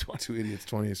sense. 20. 2 Idiots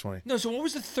 20 is 20. No, so what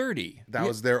was the 30? That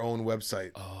was their own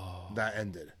website. That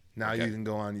ended. Now Okay. you can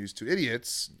go on use 2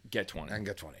 Idiots Get 20. and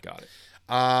get 20. Got it.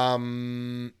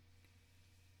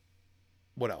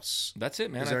 What else? That's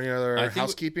it, man. Is there any other I think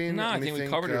housekeeping? No, I think we Anything,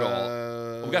 covered it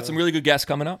all. We've got some really good guests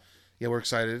coming up. Yeah, we're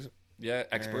excited. Yeah,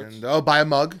 experts. And, buy a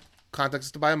mug. Contact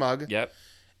us to buy a mug. Yep.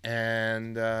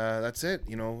 And that's it.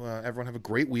 Everyone have a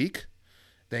great week.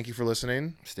 Thank you for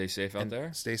listening. Stay safe out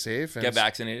there. Stay safe. And Get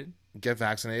vaccinated. Get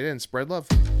vaccinated and spread love.